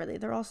guess not really.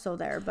 They're all still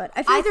there, but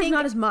I feel like there's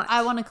not as much.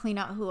 I want to clean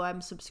out who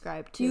I'm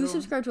subscribed to. You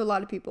subscribe to a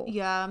lot of people.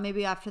 Yeah,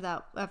 maybe after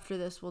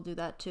this we'll do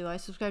that too. I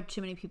subscribe to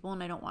too many people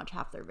and I don't watch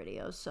half their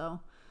videos, so.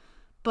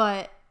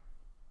 But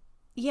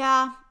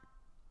yeah,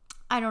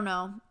 I don't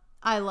know.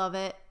 I love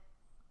it.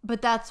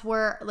 But that's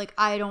where, like,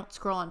 I don't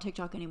scroll on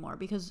TikTok anymore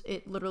because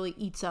it literally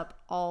eats up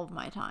all of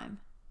my time.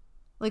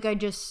 Like,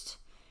 and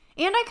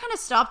I kind of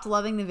stopped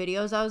loving the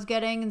videos I was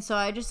getting, and so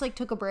I just, like,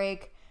 took a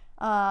break.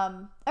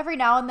 Every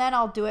now and then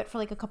I'll do it for,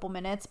 like, a couple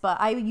minutes, but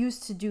I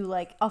used to do,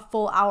 like, a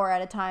full hour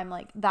at a time.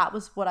 Like, that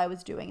was what I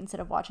was doing instead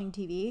of watching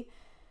TV.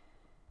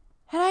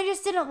 And I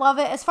just didn't love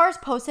it. As far as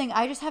posting,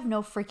 I just have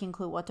no freaking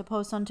clue what to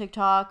post on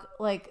TikTok.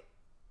 Like,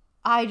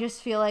 I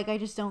just feel like I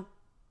just don't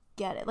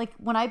get it. Like,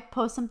 when I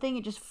post something,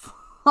 it just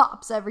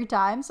flops every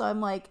time. So I'm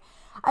like,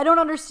 I don't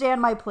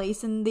understand my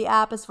place in the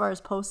app as far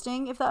as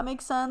posting, if that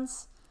makes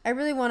sense. I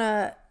really want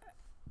to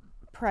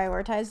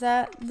prioritize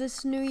that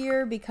this new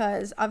year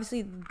because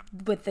obviously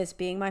with this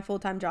being my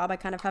full-time job, I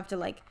kind of have to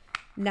like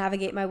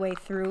navigate my way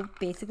through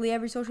basically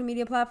every social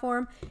media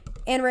platform.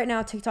 And right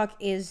now TikTok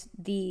is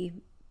the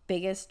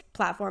biggest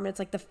platform. It's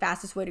like the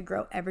fastest way to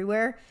grow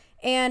everywhere.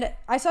 And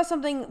I saw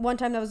something one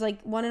time that was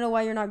like, want to know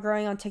why you're not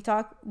growing on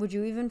TikTok? Would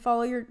you even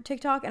follow your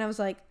TikTok? And I was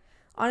like,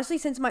 honestly,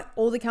 since my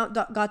old account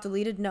got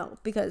deleted, no,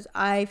 because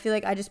I feel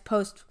like I just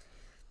post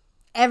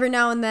every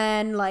now and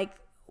then, like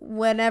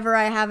whenever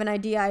I have an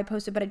idea, I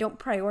post it, but I don't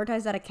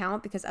prioritize that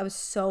account because I was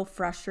so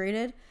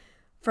frustrated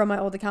from my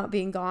old account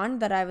being gone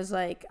that I was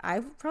like, I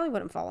probably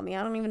wouldn't follow me.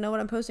 I don't even know what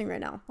I'm posting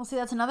right now. Well, see,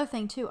 that's another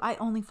thing too. I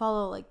only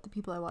follow like the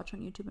people I watch on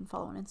YouTube and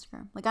follow on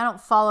Instagram. Like I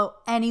don't follow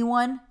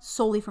anyone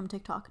solely from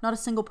TikTok. Not a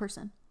single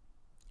person.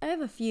 I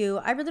have a few.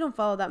 I really don't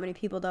follow that many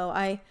people though.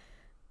 I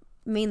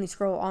mainly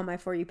scroll on my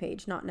For You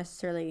page, not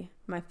necessarily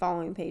my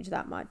following page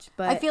that much.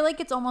 But I feel like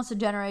it's almost a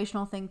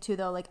generational thing too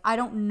though. Like I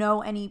don't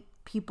know any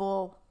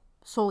people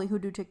solely who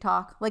do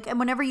TikTok. Like, and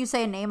whenever you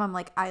say a name, I'm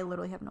like, I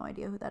literally have no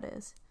idea who that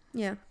is.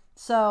 Yeah.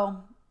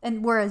 So,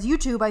 and whereas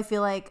YouTube, I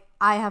feel like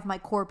I have my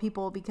core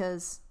people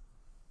because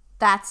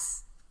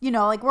that's, you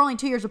know, like we're only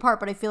 2 years apart,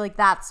 but I feel like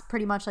that's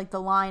pretty much like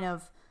the line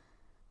of,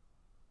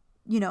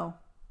 you know,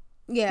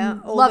 yeah,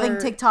 loving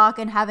TikTok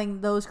and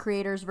having those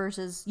creators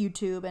versus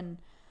YouTube. And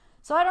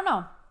so I don't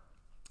know.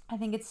 I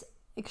think it's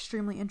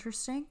extremely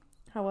interesting.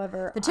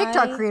 However, the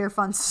TikTok creator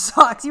fund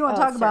sucks. You want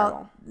to talk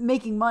about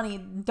making money?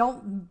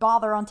 Don't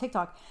bother on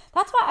TikTok.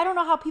 That's why I don't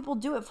know how people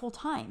do it full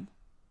time.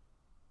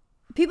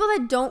 People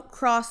that don't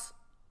cross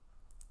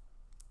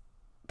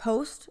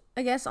post,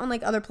 I guess, on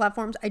like other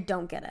platforms, I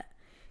don't get it.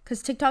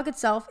 Because TikTok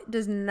itself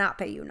does not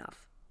pay you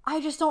enough. I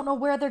just don't know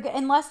where they're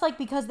unless like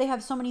because they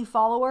have so many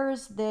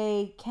followers,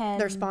 they can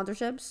Their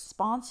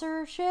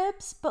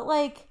sponsorships, but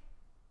like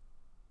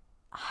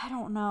I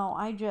don't know.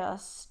 I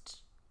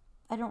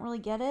don't really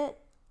get it.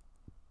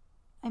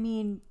 I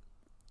mean,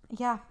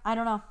 yeah, I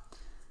don't know.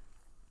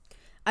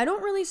 I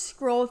don't really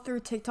scroll through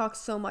TikTok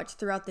so much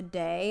throughout the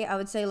day. I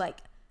would say like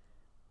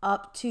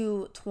up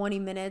to 20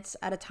 minutes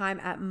at a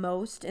time at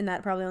most, and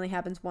that probably only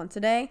happens once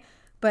a day.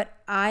 But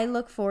I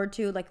look forward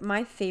to, like,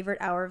 my favorite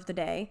hour of the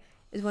day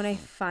is when I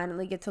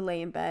finally get to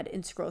lay in bed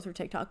and scroll through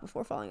TikTok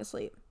before falling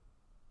asleep.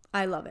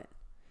 I love it.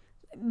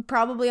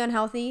 Probably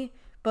unhealthy,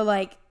 but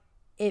like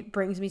it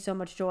brings me so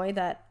much joy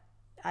that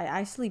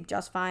I sleep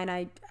just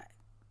fine.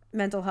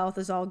 Mental health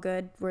is all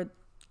good. We're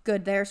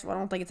good there, so I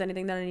don't think it's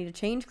anything that I need to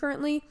change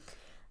currently.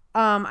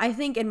 I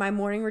think in my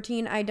morning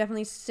routine, I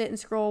definitely sit and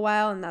scroll a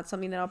while, and that's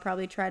something that I'll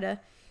probably try to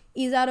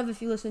ease out of.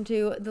 If you listen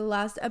to the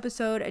last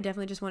episode, I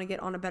definitely just want to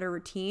get on a better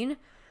routine.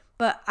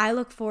 But I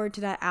look forward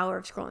to that hour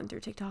of scrolling through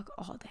TikTok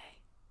all day.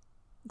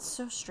 It's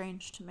so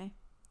strange to me.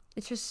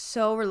 It's just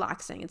so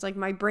relaxing. It's like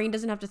my brain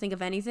doesn't have to think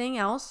of anything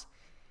else,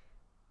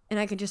 and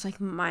I can just like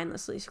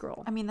mindlessly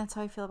scroll. I mean, that's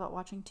how I feel about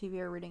watching TV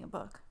or reading a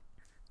book.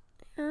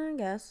 I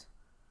guess.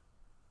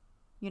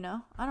 You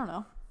know? I don't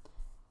know.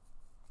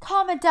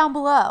 Comment down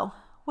below.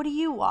 What do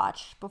you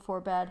watch before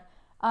bed?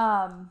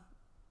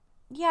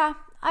 Yeah,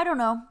 I don't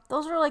know.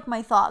 Those are like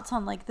my thoughts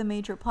on like the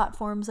major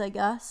platforms, I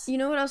guess. You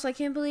know what else I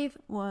can't believe?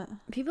 What?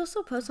 People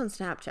still post on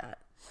Snapchat.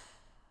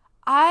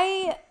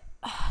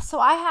 So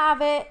I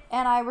have it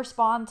and I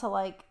respond to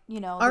like, you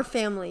know. Our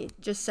family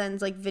just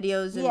sends like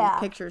videos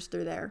and pictures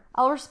through there.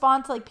 I'll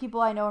respond to like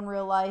people I know in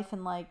real life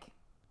and like,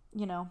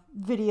 you know,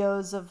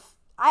 videos of.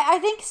 I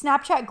think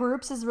Snapchat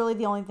groups is really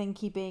the only thing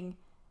keeping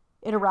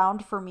it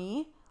around for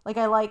me. Like,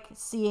 I like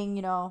seeing,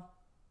 you know,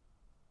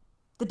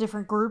 the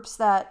different groups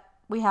that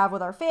we have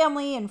with our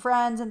family and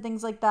friends and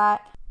things like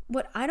that.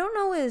 What I don't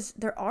know is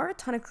there are a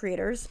ton of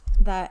creators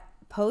that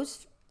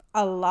post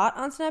a lot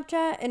on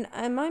Snapchat. And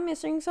am I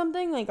missing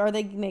something? Like, are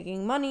they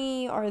making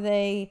money? Are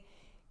they...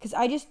 Because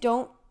I just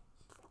don't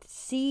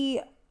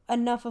see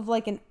enough of,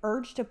 like, an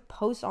urge to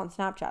post on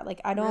Snapchat. Like,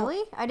 I don't...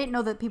 Really? I didn't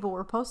know that people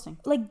were posting.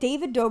 Like,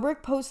 David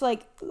Dobrik posts,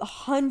 like,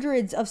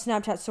 hundreds of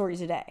Snapchat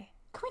stories a day.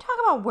 Can we talk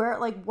about where,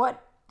 like,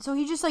 what... So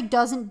he just, like,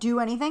 doesn't do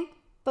anything?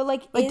 But,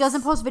 like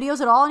doesn't post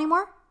videos at all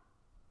anymore?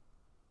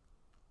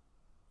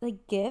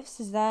 Like,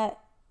 GIFs? Is that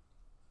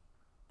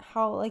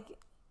how, like...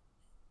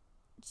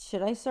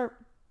 Should I start...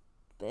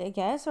 I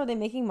guess? Are they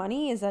making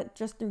money? Is that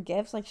just through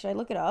GIFs? Like, should I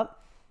look it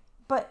up?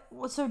 But,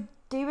 so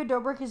David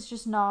Dobrik is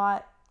just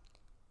not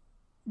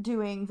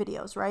doing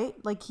videos, right?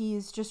 Like,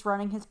 he's just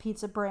running his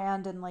pizza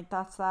brand and, like,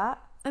 that's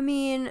that? I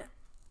mean,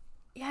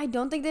 yeah, I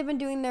don't think they've been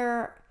doing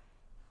their...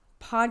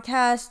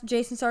 podcast.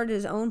 Jason started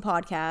his own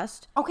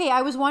podcast. Okay,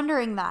 I was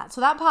wondering that.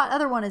 So that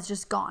other one is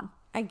just gone.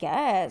 I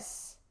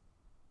guess.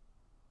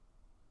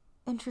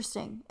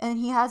 Interesting. And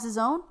he has his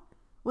own?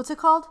 What's it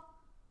called?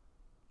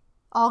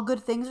 All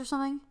Good Things or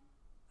something?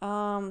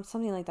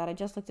 Something like that. I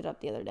just looked it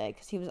up the other day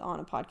because he was on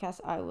a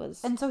podcast.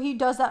 And so he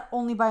does that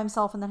only by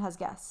himself and then has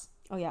guests.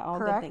 Oh yeah, All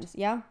Correct? Good Things.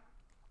 Yeah.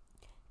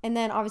 And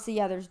then obviously,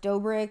 yeah, there's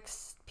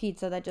Dobrik's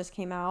Pizza that just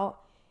came out.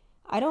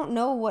 I don't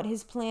know what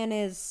his plan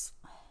is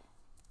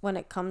when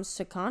it comes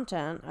to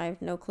content. I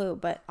have no clue.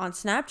 But on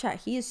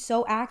Snapchat, he is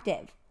so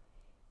active.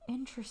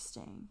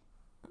 Interesting.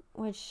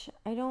 Which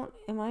I don't...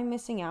 Am I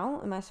missing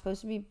out? Am I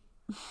supposed to be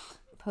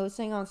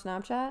posting on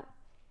Snapchat?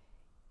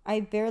 I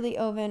barely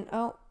even...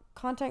 Oh,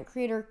 content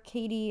creator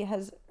Katie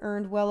has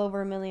earned well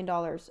over $1 million.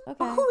 Okay.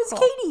 Who is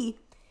cool. Katie?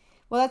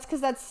 Well, that's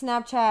because that's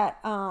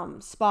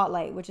Snapchat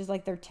Spotlight, which is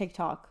like their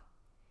TikTok.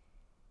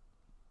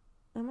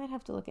 I might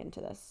have to look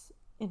into this.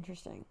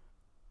 Interesting.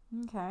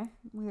 Okay.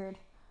 Weird.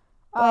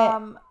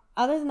 But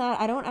other than that,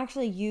 I don't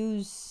actually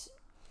use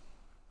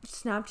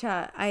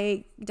Snapchat.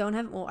 I don't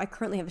have... Well, I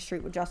currently have a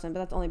streak with Justin, but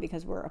that's only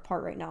because we're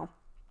apart right now.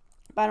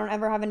 But I don't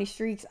ever have any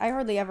streaks. I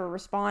hardly ever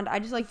respond. I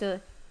just like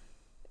to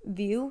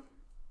view.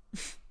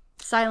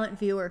 Silent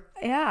viewer.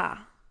 Yeah.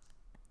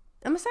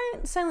 I'm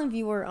a silent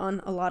viewer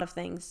on a lot of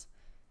things.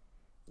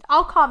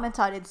 I'll comment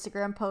on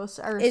Instagram posts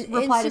or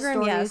reply to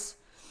stories. Yes.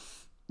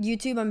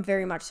 YouTube, I'm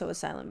very much so a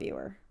silent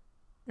viewer.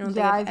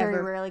 I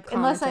very rarely,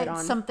 unless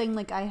something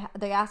like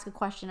they ask a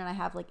question and I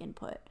have like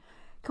input.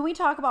 Can we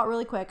talk about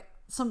really quick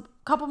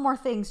couple more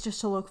things just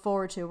to look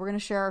forward to? We're gonna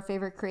share our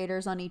favorite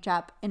creators on each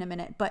app in a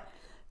minute, but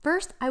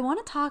first I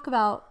want to talk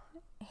about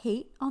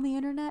hate on the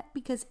internet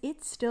because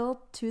it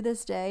still to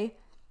this day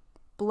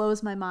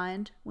blows my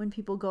mind when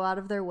people go out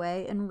of their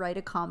way and write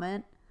a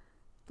comment.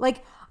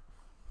 Like,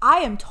 I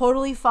am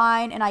totally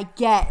fine, and I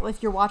get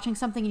if you're watching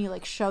something and you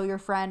like show your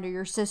friend or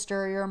your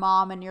sister or your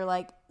mom and you're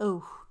like,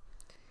 oh.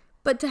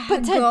 But to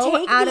take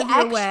the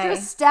extra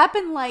step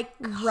and like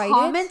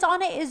comment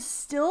on it is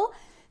still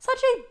such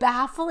a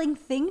baffling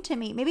thing to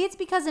me. Maybe it's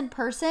because in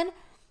person,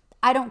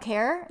 I don't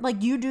care.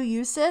 Like, you do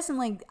you, sis, and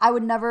like I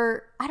would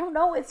never. I don't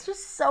know. It's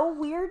just so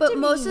weird. But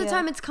most of the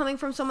time, it's coming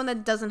from someone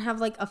that doesn't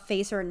have like a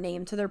face or a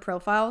name to their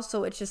profile,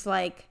 so it's just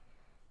like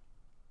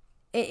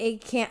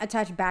it can't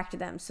attach back to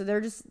them. So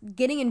they're just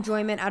getting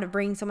enjoyment out of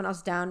bringing someone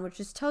else down, which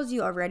just tells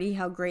you already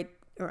how great,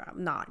 or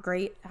not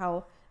great,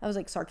 how, I was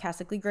like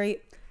sarcastically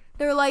great,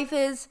 their life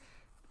is.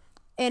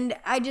 And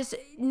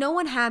no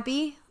one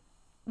happy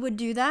would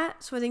do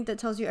that. So I think that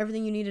tells you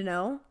everything you need to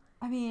know.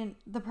 I mean,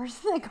 the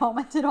person that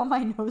commented on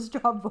my nose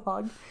job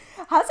vlog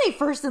has a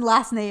first and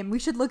last name. We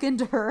should look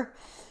into her.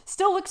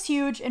 Still looks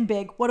huge and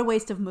big. What a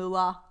waste of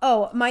moolah.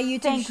 Oh, my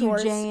YouTube Thank you,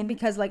 shorts, Jane.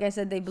 because like I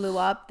said, they blew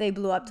up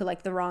to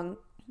like the wrong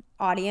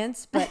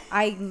audience, but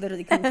I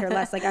literally couldn't care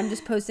less. Like, I'm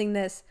just posting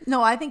this.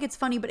 No, I think it's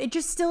funny, but it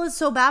just still is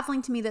so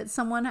baffling to me that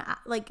someone,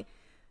 like,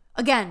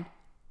 again,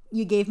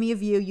 you gave me a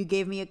view, you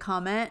gave me a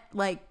comment,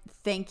 like,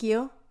 thank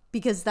you,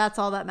 because that's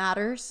all that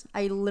matters.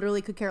 I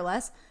literally could care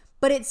less.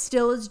 But it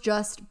still is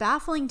just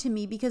baffling to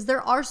me because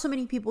there are so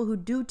many people who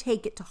do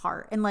take it to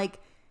heart. And, like,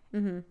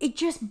 it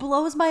just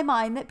blows my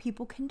mind that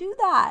people can do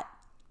that.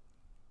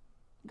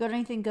 Got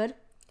anything good?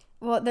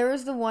 Well, there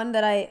was the one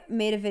that I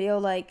made a video,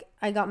 like,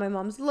 I got my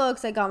mom's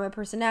looks, I got my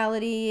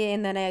personality,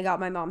 and then I got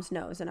my mom's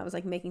nose. And I was,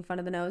 like, making fun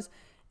of the nose.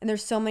 And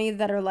there's so many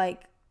that are,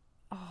 like,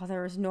 oh,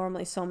 there was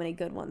normally so many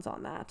good ones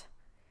on that.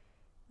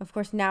 Of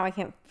course, now I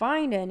can't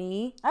find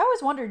any. I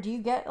always wonder, do you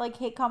get, like,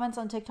 hate comments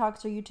on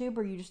TikToks or YouTube,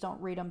 or you just don't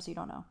read them so you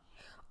don't know?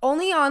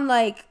 Only on,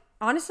 like,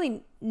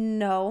 honestly,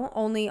 no.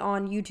 Only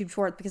on YouTube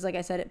Shorts because, like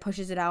I said, it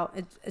pushes it out.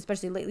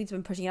 Especially lately, it's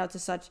been pushing it out to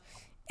such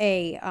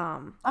a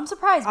I'm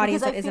surprised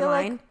audience because that I isn't feel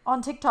like mine.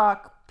 on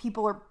TikTok,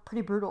 people are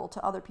pretty brutal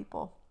to other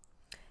people.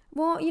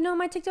 Well, you know,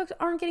 my TikToks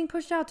aren't getting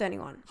pushed out to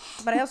anyone.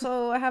 But I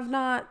also have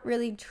not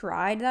really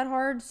tried that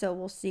hard, so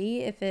we'll see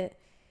if it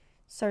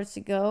starts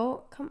to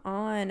go. Come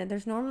on.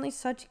 There's normally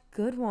such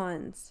good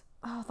ones.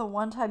 Oh, the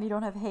one time you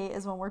don't have hate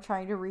is when we're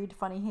trying to read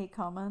funny hate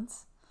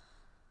comments.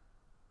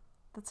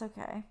 That's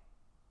okay.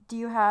 Do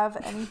you have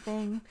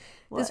anything?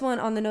 This one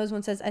on the nose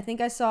one says, I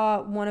think I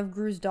saw one of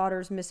Gru's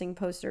daughter's missing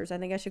posters. I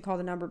think I should call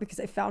the number because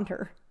I found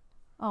her.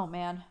 Oh,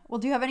 man. Well,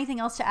 do you have anything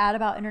else to add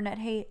about internet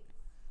hate?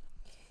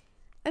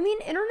 I mean,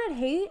 internet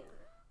hate?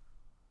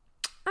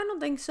 I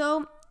don't think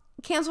so.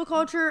 Cancel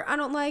culture, I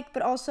don't like,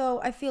 but also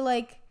I feel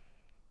like...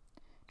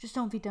 Just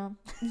don't be dumb.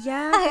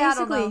 Yeah, I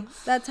don't basically. know.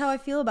 That's how I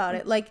feel about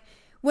it. Like,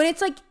 when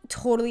it's, like,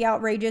 totally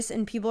outrageous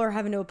and people are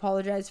having to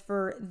apologize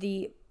for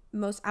the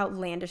most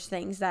outlandish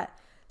things that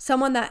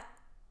someone that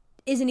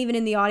isn't even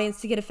in the audience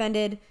to get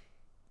offended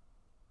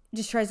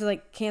just tries to,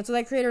 like, cancel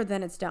that creator,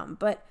 then it's dumb.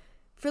 But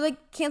for,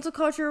 like, cancel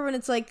culture, when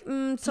it's like,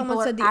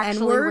 someone said the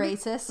N-word,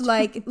 racist.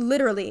 like,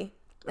 literally,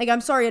 like, I'm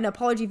sorry, an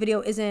apology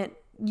video isn't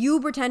you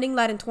pretending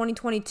that in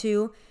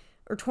 2022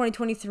 or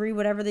 2023,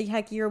 whatever the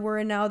heck year we're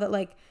in now, that,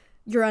 like,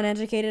 you're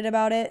uneducated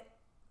about it.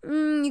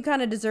 You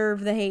kind of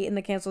deserve the hate and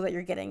the cancel that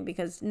you're getting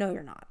because no,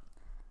 you're not.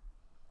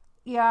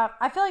 Yeah,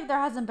 I feel like there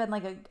hasn't been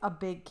like a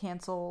big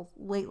cancel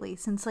lately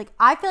since like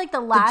I feel like the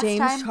last James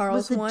time Charles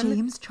was the one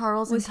James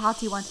Charles and was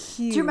Tati one.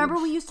 Do you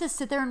remember we used to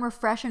sit there and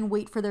refresh and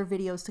wait for their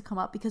videos to come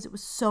up because it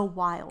was so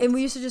wild. And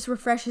we used to just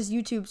refresh his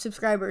YouTube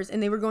subscribers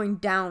and they were going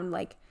down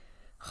like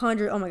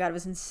 100. Oh my God, it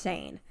was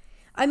insane.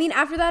 I mean,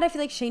 after that, I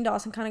feel like Shane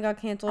Dawson kind of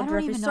got canceled. I don't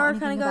Jeffree even know Star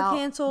anything kind of got about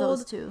canceled.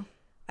 those two.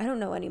 I don't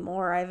know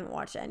anymore. I haven't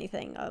watched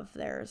anything of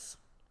theirs.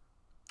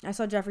 I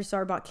saw Jeffree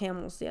Star bought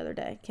camels the other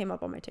day. Came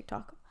up on my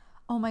TikTok.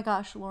 Oh my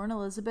gosh, Lauren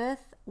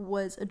Elizabeth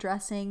was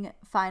addressing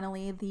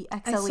finally the saw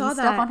XLE stuff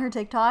that. on her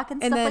TikTok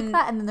and stuff like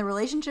that. And then the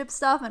relationship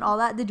stuff and all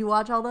that. Did you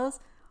watch all those?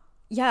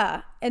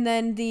 Yeah. And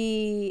then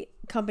the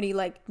company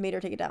like made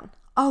her take it down.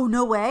 Oh,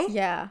 no way?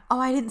 Yeah.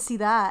 Oh, I didn't see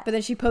that. But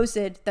then she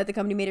posted that the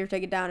company made her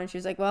take it down and she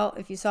was like, well,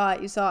 if you saw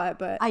it, you saw it.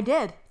 But I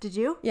did. Did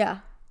you? yeah.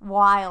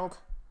 Wild,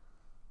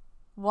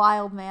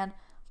 man.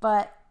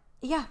 But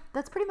yeah,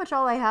 that's pretty much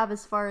all I have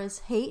as far as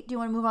hate. Do you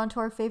want to move on to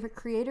our favorite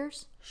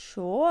creators?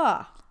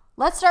 Sure.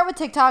 Let's start with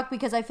TikTok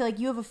because I feel like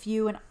you have a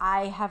few and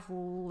I have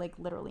like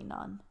literally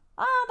none.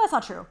 That's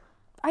not true.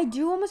 I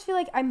do almost feel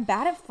like I'm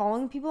bad at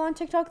following people on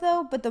TikTok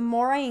though, but the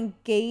more I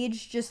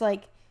engage just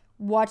like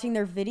watching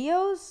their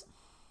videos,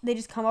 they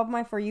just come up on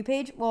my For You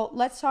page. Well,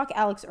 let's talk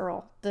Alex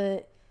Earl,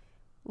 the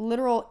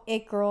literal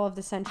it girl of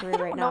the century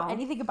right now. I don't know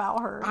anything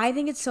about her. I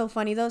think it's so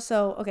funny though.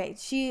 So, okay,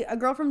 a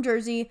girl from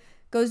Jersey,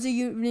 goes to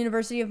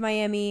University of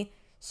Miami.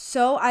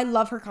 So I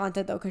love her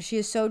content though, because she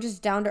is so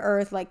just down to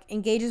earth, like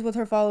engages with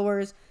her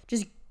followers,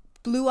 just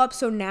blew up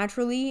so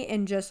naturally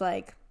and just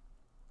like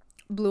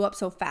blew up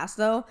so fast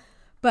though.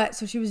 But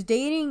so she was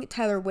dating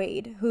Tyler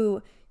Wade,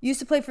 who used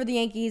to play for the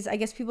Yankees. I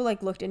guess people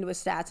like looked into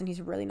his stats and he's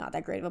really not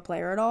that great of a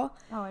player at all.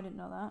 Oh, I didn't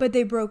know that. But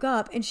they broke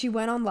up and she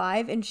went on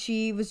live and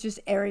she was just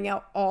airing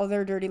out all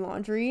their dirty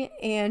laundry.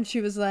 And she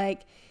was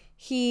like,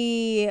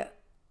 he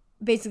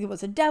basically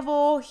was a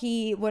devil.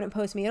 He wouldn't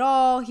post me at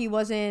all. He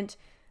wasn't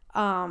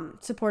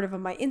supportive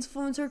of my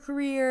influencer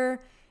career.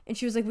 And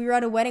she was like, we were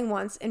at a wedding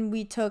once and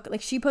we took,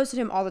 like, she posted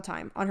him all the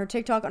time on her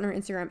TikTok, on her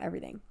Instagram,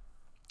 everything.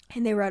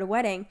 And they were at a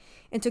wedding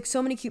and took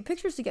so many cute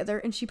pictures together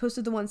and she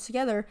posted the ones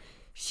together.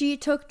 She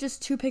took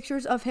just 2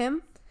 pictures of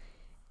him.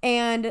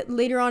 And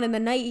later on in the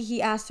night,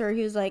 he asked her,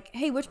 he was like,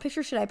 hey, which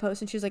picture should I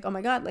post? And she was like, oh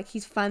my God, like,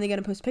 he's finally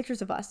going to post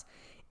pictures of us.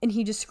 And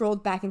he just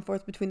scrolled back and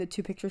forth between the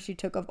 2 pictures she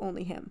took of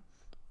only him.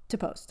 to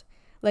post.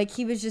 Like,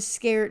 he was just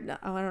scared.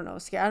 Oh, I don't know.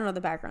 Scared. I don't know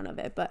the background of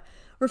it, but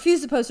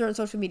refused to post her on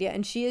social media.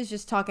 And she is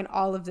just talking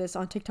all of this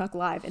on TikTok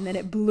Live. And then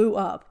it blew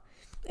up.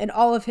 And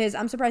all of his,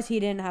 I'm surprised he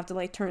didn't have to,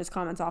 like, turn his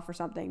comments off or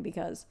something,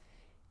 because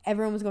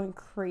everyone was going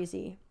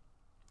crazy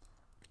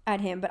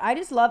at him. But I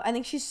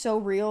think she's so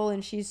real,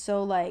 and she's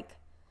so, like,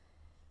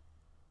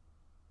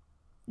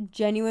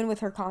 genuine with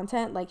her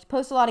content. Like,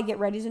 posts a lot of get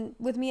readies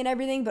with me and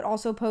everything, but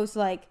also posts,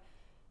 like,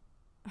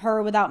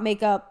 her without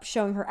makeup,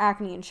 showing her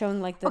acne and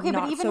showing, like, the Okay,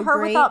 not but even so her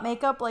great. without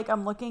makeup, like,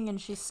 I'm looking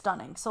and she's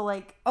stunning. So,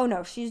 like, Oh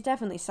no, she's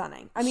definitely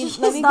stunning. I mean, She's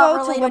let me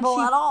not go to when relatable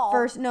she at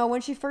all.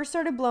 when she first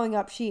started blowing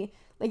up, she,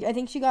 like, I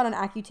think she got on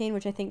Accutane,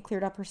 which I think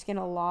cleared up her skin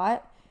a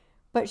lot.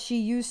 But she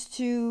used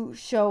to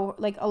show,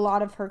 like, a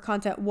lot of her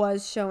content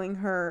was showing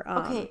her.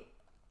 okay,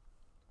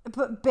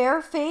 but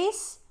bare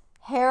face,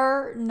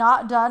 hair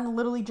not done,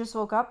 literally just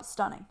woke up,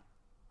 stunning.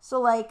 So,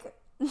 like,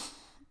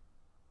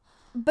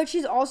 But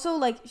she's also,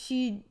 like,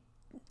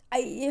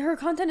 her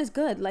content is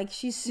good. Like,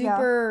 she's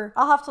super.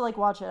 I'll have to, like,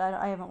 watch it.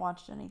 I haven't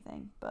watched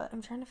anything, but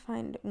I'm trying to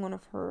find one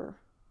of her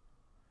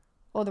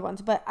older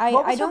ones, but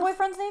what was I her don't.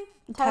 boyfriend's name?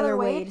 Tyler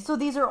Wade. So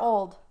these are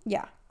old.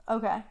 Yeah.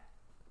 Okay.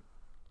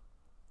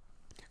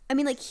 I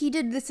mean, like, he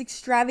did this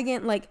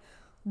extravagant, like,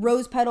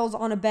 rose petals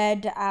on a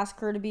bed to ask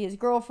her to be his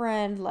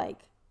girlfriend,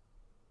 like,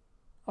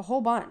 a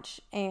whole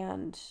bunch,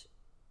 and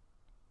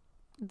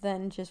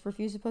then just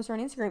refused to post her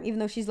on Instagram, even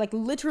though she's, like,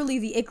 literally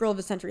the it girl of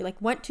the century.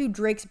 Like, went to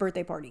Drake's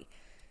birthday party.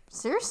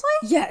 Seriously?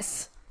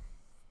 Yes.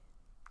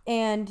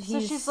 And So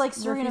she's like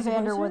Serena refused to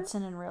van der post her?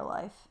 Woodson in real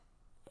life.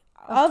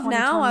 Of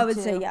now, I would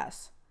say 2022.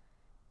 yes.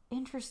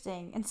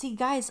 Interesting. And see,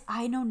 guys,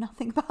 I know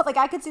nothing about, like,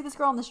 I could see this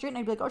girl on the street and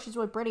I'd be like, oh, she's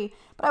really pretty,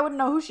 but I wouldn't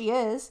know who she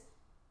is.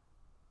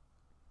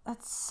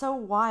 That's so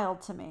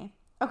wild to me.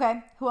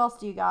 Okay, who else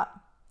do you got?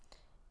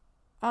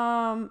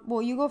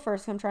 Well, you go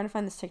first. I'm trying to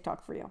find this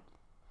TikTok for you.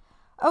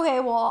 Okay,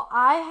 well,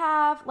 I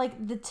have,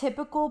 like, the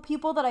typical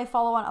people that I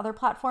follow on other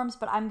platforms,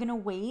 but I'm gonna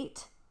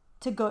wait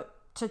to go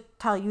to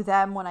tell you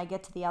them when I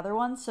get to the other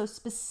ones. So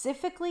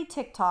specifically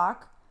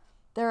TikTok,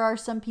 there are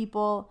some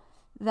people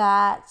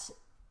that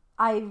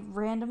I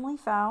randomly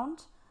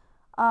found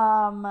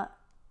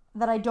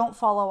that I don't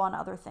follow on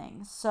other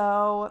things.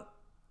 So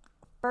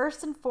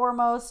first and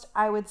foremost,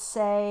 I would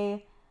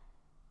say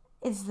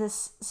is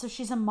this. So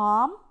she's a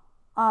mom.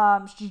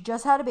 She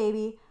just had a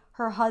baby.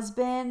 Her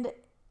husband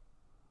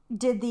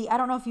did I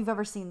don't know if you've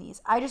ever seen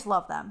these. I just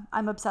love them.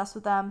 I'm obsessed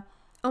with them.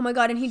 Oh my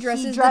god! And he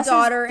dresses dresses the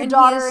daughter, the and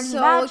daughter, he and is he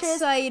so matches.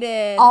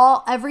 excited.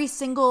 Every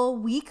single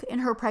week in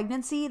her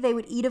pregnancy, they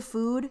would eat a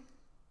food.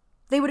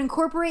 They would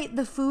incorporate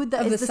the food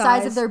that is the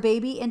size of their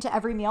baby into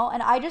every meal.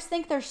 And I just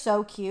think they're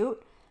so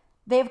cute.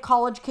 They have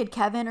college kid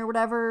Kevin or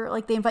whatever.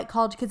 Like, they invite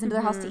college kids into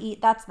their house to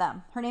eat. That's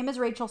them. Her name is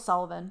Rachel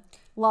Sullivan.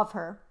 Love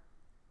her.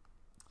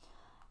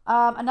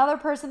 Another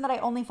person that I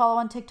only follow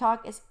on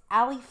TikTok is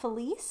Ali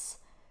Felice.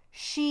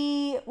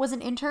 She was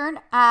an intern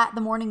at the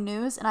morning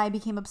news, and I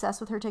became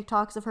obsessed with her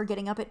TikToks of her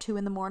getting up at 2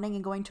 a.m.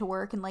 and going to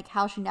work, and, like,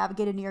 how she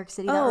navigated New York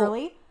City that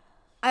early.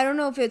 I don't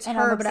know if it's And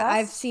her, I'm but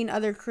I've obsessed. seen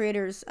other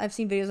creators. I've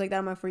seen videos like that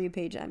on my For You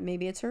page.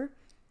 Maybe it's her.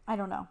 I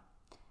don't know.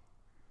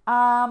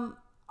 On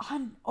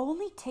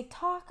only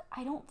TikTok,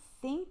 I don't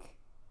think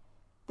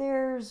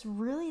there's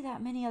really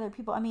that many other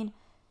people. I mean,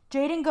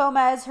 Jaden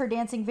Gomez, her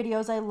dancing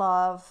videos I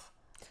love.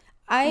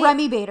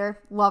 Remy Bader,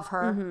 love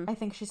her. I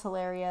think she's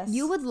hilarious.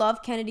 You would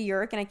love Kennedy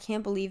Urick, and I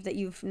can't believe that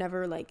you've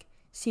never, like,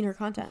 seen her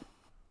content.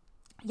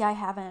 Yeah, I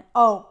haven't.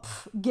 Oh,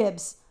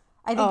 Gibbs.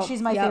 I think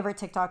she's my yep. favorite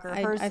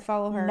TikToker. Hers I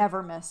follow her.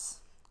 Never miss.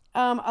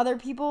 Other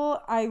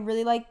people, I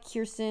really like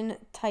Kirsten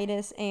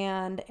Titus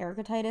and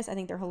Erica Titus. I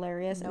think they're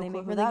hilarious, and they clue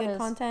make who really that good is.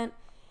 content.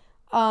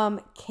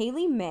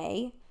 Kaylee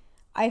May,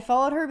 I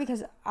followed her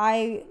because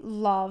I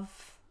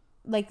love,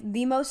 like,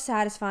 the most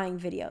satisfying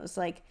videos.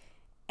 Like,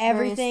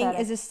 everything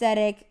is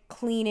aesthetic,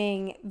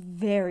 cleaning,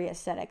 very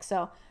aesthetic.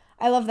 So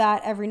I love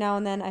that. Every now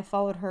and then I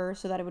followed her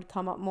so that it would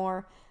come up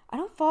more. I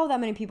don't follow that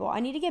many people.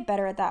 I need to get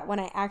better at that when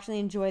I actually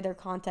enjoy their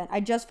content. I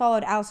just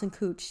followed Allison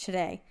Cooch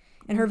today,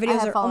 and her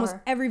videos are almost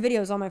every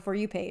video is on my For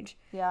You page.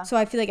 Yeah. So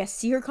I feel like I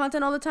see her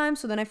content all the time,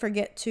 so then I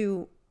forget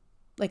to,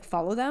 like,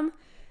 follow them.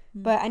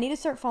 But I need to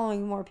start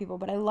following more people.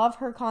 But I love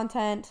her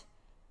content.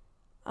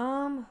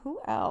 Who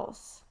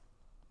else?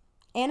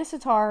 Anna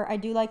Sitar, I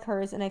do like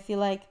hers, and I feel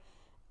like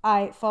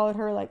I followed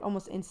her, like,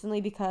 almost instantly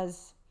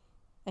because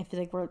I feel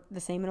like we're the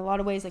same in a lot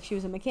of ways. Like, she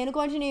was a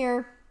mechanical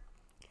engineer,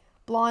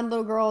 blonde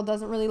little girl,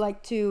 doesn't really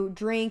like to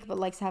drink, but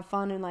likes to have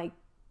fun and, like,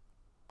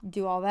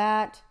 do all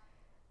that.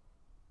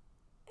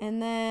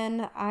 And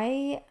then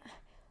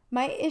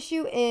my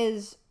issue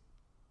is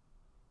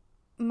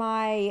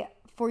my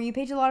For You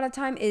page a lot of the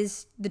time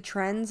is the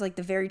trends, like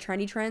the very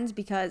trendy trends,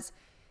 because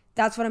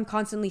that's what I'm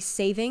constantly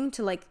saving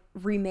to, like,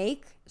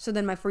 remake. So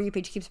then my For You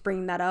page keeps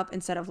bringing that up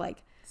instead of,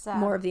 like,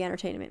 more of the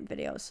entertainment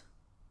videos.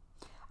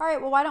 All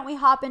right, well, why don't we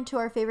hop into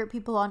our favorite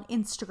people on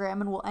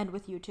Instagram, and we'll end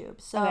with YouTube.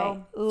 So,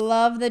 Okay.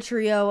 Love the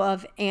trio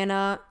of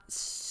Anna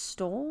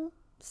Stout.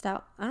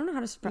 I don't know how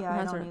to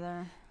pronounce her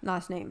either.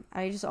 last name.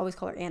 I just always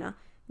call her Anna.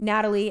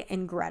 Natalie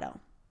and Greta.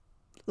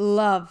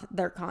 love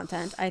their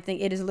content. I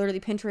think it is literally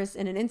Pinterest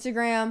and an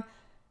Instagram.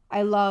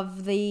 I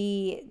love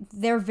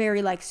they're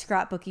very like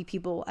scrapbooky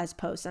people as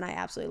posts, and I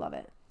absolutely love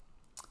it.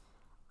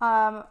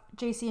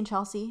 JC and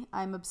Chelsea,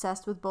 I'm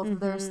obsessed with both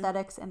of their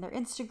aesthetics and their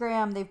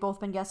Instagram. They've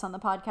both been guests on the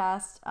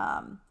podcast.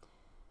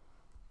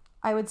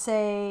 I would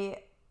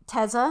say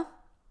Teza,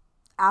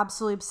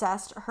 absolutely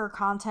obsessed. Her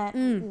content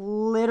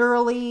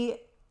literally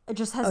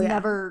just has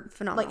never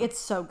phenomenal. Like, it's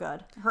so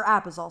good. Her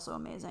app is also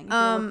amazing. If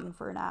you're looking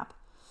for an app.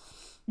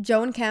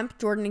 Joe and Kemp,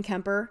 Jordan and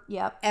Kemper.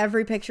 Yep.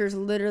 Every picture is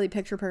literally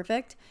picture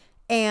perfect.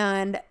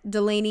 And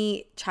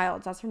Delaney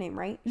Childs, that's her name,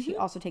 right? She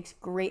also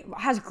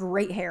has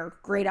great hair,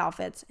 great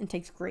outfits, and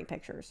takes great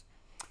pictures.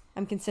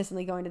 I'm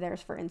consistently going to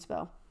theirs for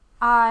inspo.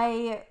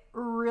 I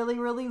really,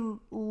 really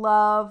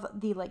love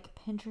the like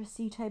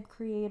Pinteresty type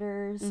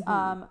creators.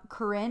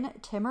 Corinne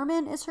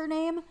Timmerman is her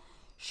name.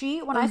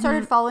 She, when I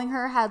started following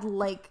her, had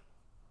like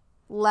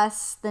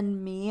less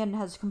than me and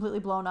has completely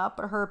blown up,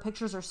 but her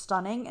pictures are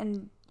stunning,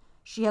 and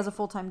she has a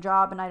full-time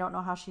job, and I don't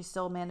know how she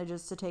still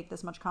manages to take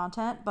this much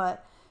content,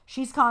 but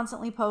she's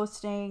constantly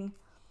posting.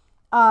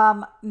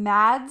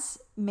 Mads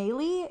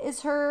Maley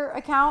is her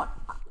account.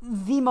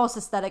 The most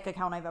aesthetic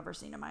account I've ever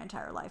seen in my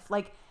entire life.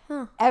 Like,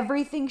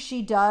 everything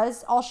she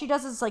does, all she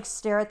does is like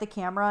stare at the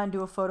camera and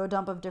do a photo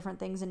dump of different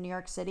things in New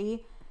York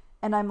City.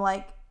 And I'm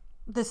like,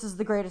 this is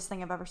the greatest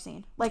thing I've ever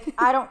seen. Like,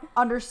 I don't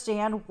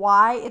understand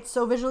why it's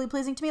so visually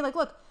pleasing to me. Like,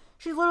 look,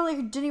 she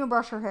literally didn't even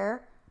brush her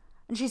hair.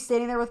 And she's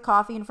standing there with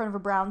coffee in front of a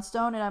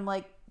brownstone. And I'm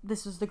like,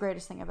 this is the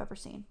greatest thing I've ever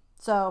seen.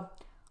 So,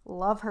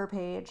 love her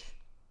page.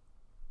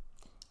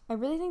 I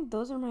really think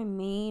those are my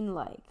main,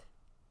 like,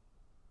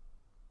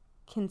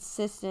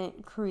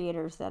 consistent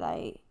creators that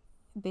I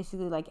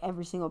basically, like,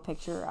 every single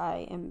picture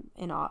I am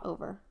in awe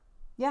over.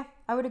 Yeah,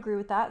 I would agree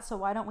with that. So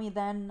why don't we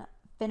then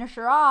finish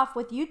her off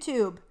with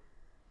YouTube?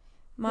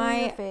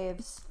 My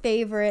faves.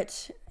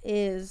 favorite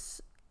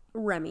is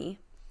Remy.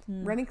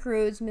 Remy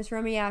Cruz, Miss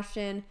Remy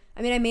Ashton.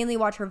 I mean, I mainly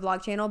watch her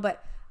vlog channel,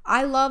 but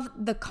I love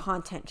the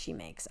content she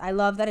makes. I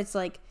love that it's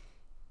like,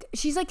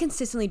 she's like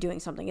consistently doing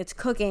something. It's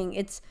cooking,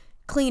 it's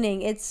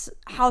cleaning, it's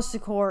house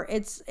decor.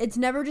 It's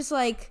never just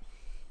like,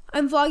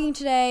 I'm vlogging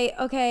today.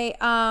 Okay,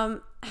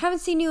 haven't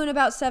seen you in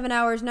about 7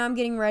 hours. Now I'm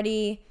getting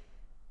ready.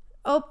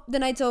 Oh, the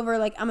night's over.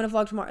 Like, I'm gonna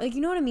vlog tomorrow. Like,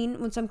 you know what I mean?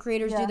 When some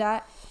creators do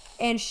that.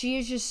 And she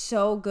is just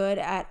so good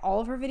at, all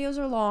of her videos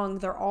are long.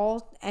 They're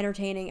all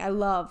entertaining. I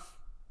love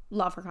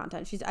her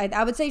content.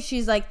 I would say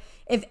she's like,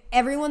 if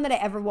everyone that I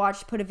ever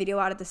watched put a video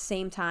out at the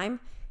same time,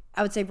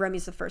 I would say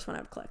Remy's the first one I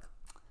would click.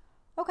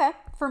 Okay.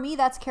 For me,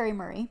 that's Carrie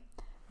Murray.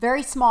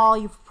 Very small.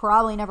 You've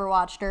probably never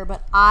watched her,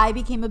 but I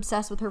became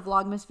obsessed with her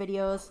Vlogmas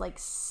videos like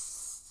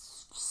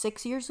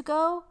 6 years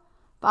ago,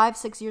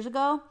 5-6 years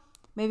ago,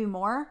 maybe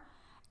more.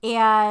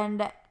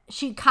 And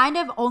she kind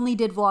of only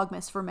did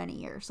Vlogmas for many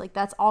years. Like,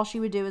 that's all she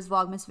would do is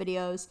Vlogmas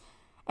videos.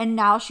 And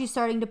now she's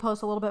starting to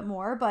post a little bit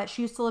more, but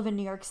she used to live in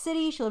New York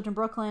City. She lived in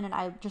Brooklyn, and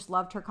I just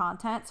loved her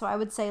content. So I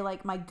would say,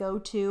 like, my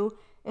go-to,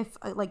 if,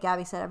 like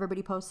Gabby said,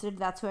 everybody posted,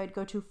 that's who I'd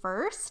go to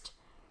first.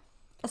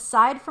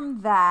 Aside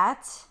from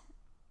that,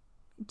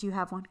 do you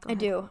have one? Go ahead. I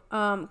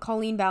do.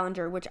 Colleen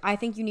Ballinger, which I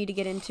think you need to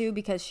get into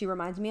because she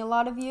reminds me a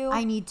lot of you.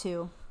 I need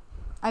to.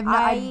 I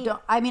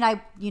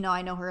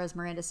know her as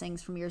Miranda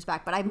Sings from years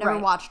back, but I've never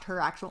watched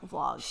her actual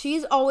vlogs.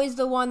 She's always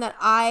the one that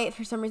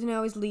for some reason, I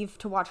always leave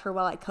to watch her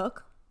while I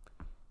cook.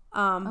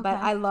 But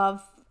I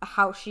love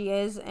how she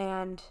is,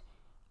 and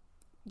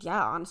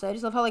yeah, honestly, I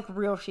just love how like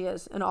real she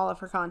is in all of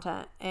her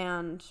content,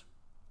 and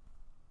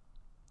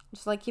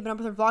just like keeping up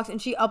with her vlogs.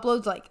 And she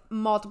uploads like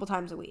multiple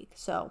times a week,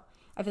 so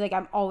I feel like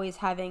I'm always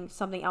having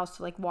something else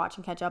to like watch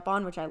and catch up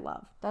on, which I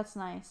love. That's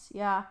nice.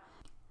 Yeah,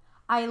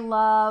 I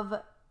love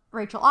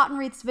Rachel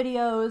Ottenreith's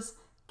videos.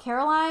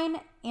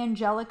 Caroline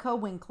Angelica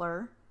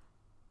Winkler,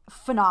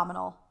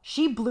 phenomenal.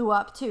 She blew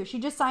up too. She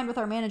just signed with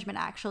our management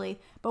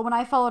actually, but when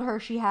I followed her,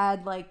 she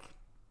had like,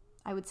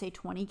 I would say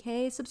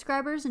 20K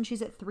subscribers, and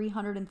she's at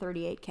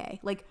 338K.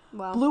 Like,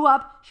 wow. Blew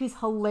up. She's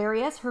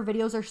hilarious. Her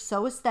videos are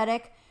so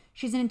aesthetic.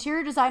 She's an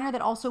interior designer that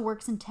also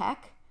works in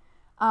tech,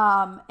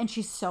 and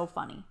she's so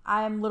funny.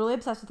 I'm literally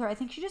obsessed with her. I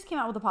think she just came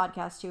out with a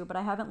podcast too, but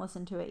I haven't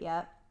listened to it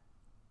yet.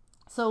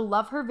 So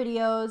love her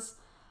videos.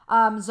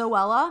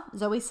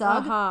 Zoe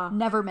Sugg,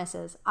 never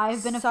misses.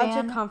 I've been such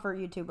a comfort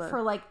YouTuber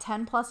for like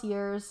 10 plus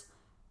years.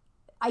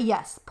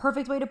 Yes,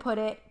 perfect way to put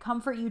it.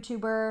 Comfort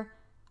YouTuber,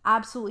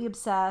 absolutely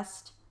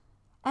obsessed.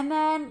 And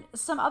then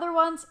some other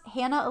ones.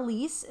 Hannah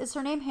Elise is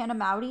her name. Hannah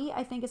Mowdy,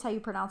 I think is how you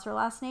pronounce her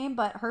last name.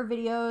 But her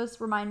videos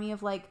remind me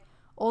of like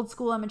old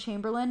school Emma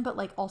Chamberlain, but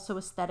like also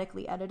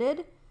aesthetically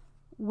edited,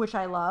 which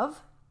I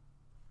love.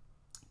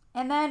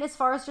 And then as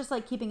far as just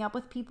like keeping up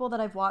with people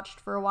that I've watched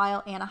for a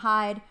while, Anna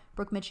Hyde,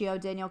 Brooke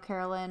Michio, Danielle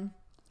Carolyn,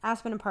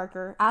 Aspen and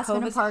Parker.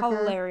 Aspen and Parker.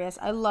 Hilarious.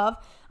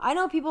 I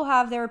know people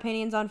have their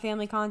opinions on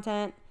family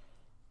content.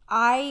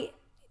 I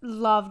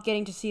love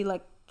getting to see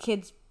like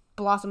kids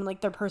blossom,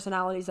 like their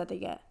personalities that they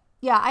get.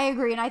 Yeah, I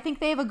agree. And I think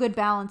they have a good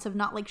balance of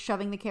not like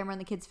shoving the camera in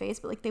the kid's face,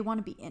 but like they want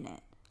to be in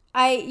it.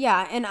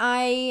 And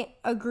I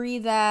agree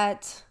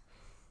that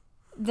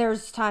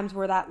there's times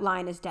where that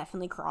line is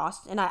definitely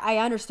crossed, and I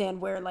understand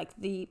where like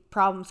the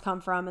problems come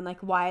from and like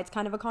why it's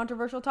kind of a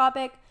controversial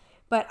topic.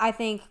 But I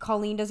think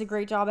Colleen does a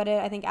great job at it.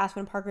 I think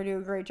Aspen and Parker do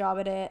a great job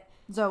at it.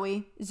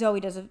 Zoe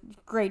does a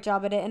great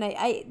job at it, and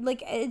I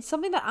like it's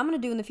something that I'm gonna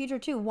do in the future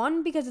too.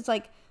 One, because it's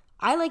like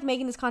I like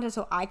making this content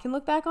so I can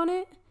look back on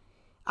it.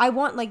 I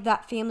want like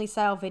that family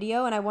style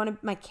video, and I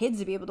want my kids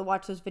to be able to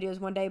watch those videos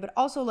one day. But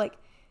also like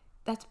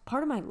that's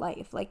part of my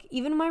life. Like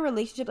even in my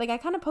relationship, like I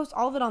kind of post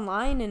all of it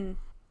online, and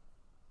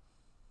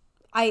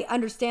I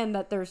understand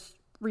that there's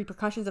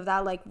repercussions of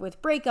that, like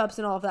with breakups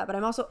and all of that. But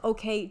I'm also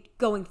okay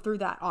going through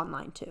that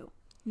online too.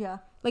 Yeah.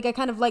 Like I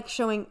kind of like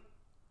showing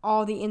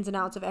all the ins and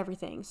outs of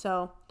everything.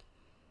 So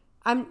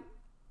I'm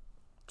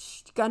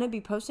gonna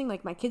be posting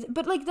like my kids,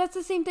 but like that's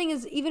the same thing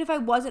as even if I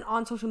wasn't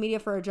on social media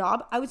for a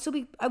job, I would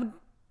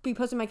be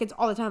posting my kids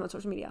all the time on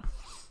social media.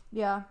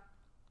 Yeah.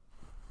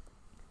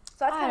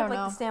 So that's kind of don't like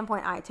know. the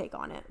standpoint I take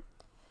on it.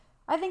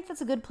 I think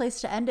that's a good place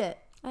to end it.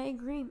 I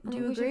agree. Do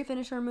you we agree? should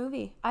finish our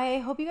movie. I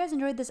hope you guys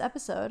enjoyed this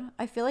episode.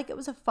 I feel like it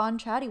was a fun,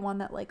 chatty one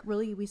that like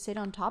really we stayed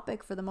on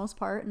topic for the most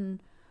part, and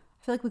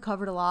I feel like we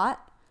covered a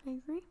lot. I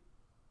agree.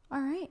 All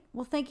right.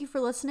 Well, thank you for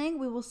listening.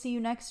 We will see you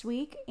next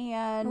week.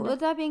 And With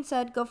that being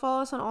said, go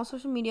follow us on all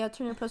social media.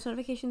 Turn your post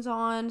notifications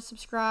on.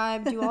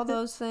 Subscribe. Do all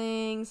those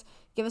things.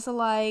 Give us a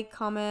like,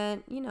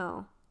 comment. You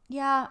know.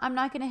 yeah, I'm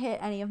not going to hit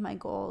any of my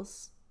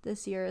goals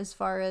this year as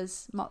far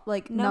as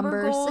like Number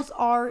numbers. goals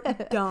are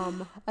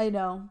dumb. I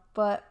know,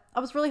 but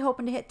I was really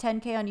hoping to hit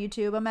 10K on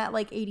YouTube. I'm at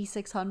like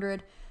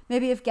 8,600.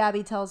 Maybe if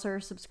Gabby tells her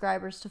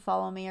subscribers to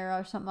follow me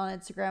or something on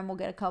Instagram, we'll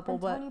get a couple. I'm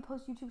But telling you,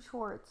 post YouTube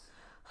Shorts.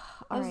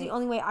 That was right. the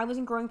only way. I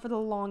wasn't growing for the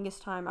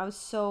longest time. I was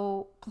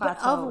so plateaued. but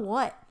of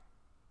what?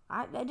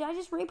 I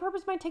just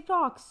repurposed my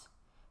TikToks.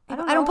 I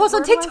don't know. post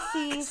on Where do I TikTok,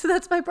 see- so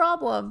that's my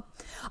problem.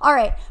 All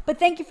right, but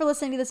thank you for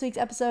listening to this week's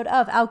episode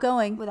of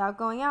Outgoing. Without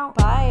going out.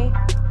 Bye.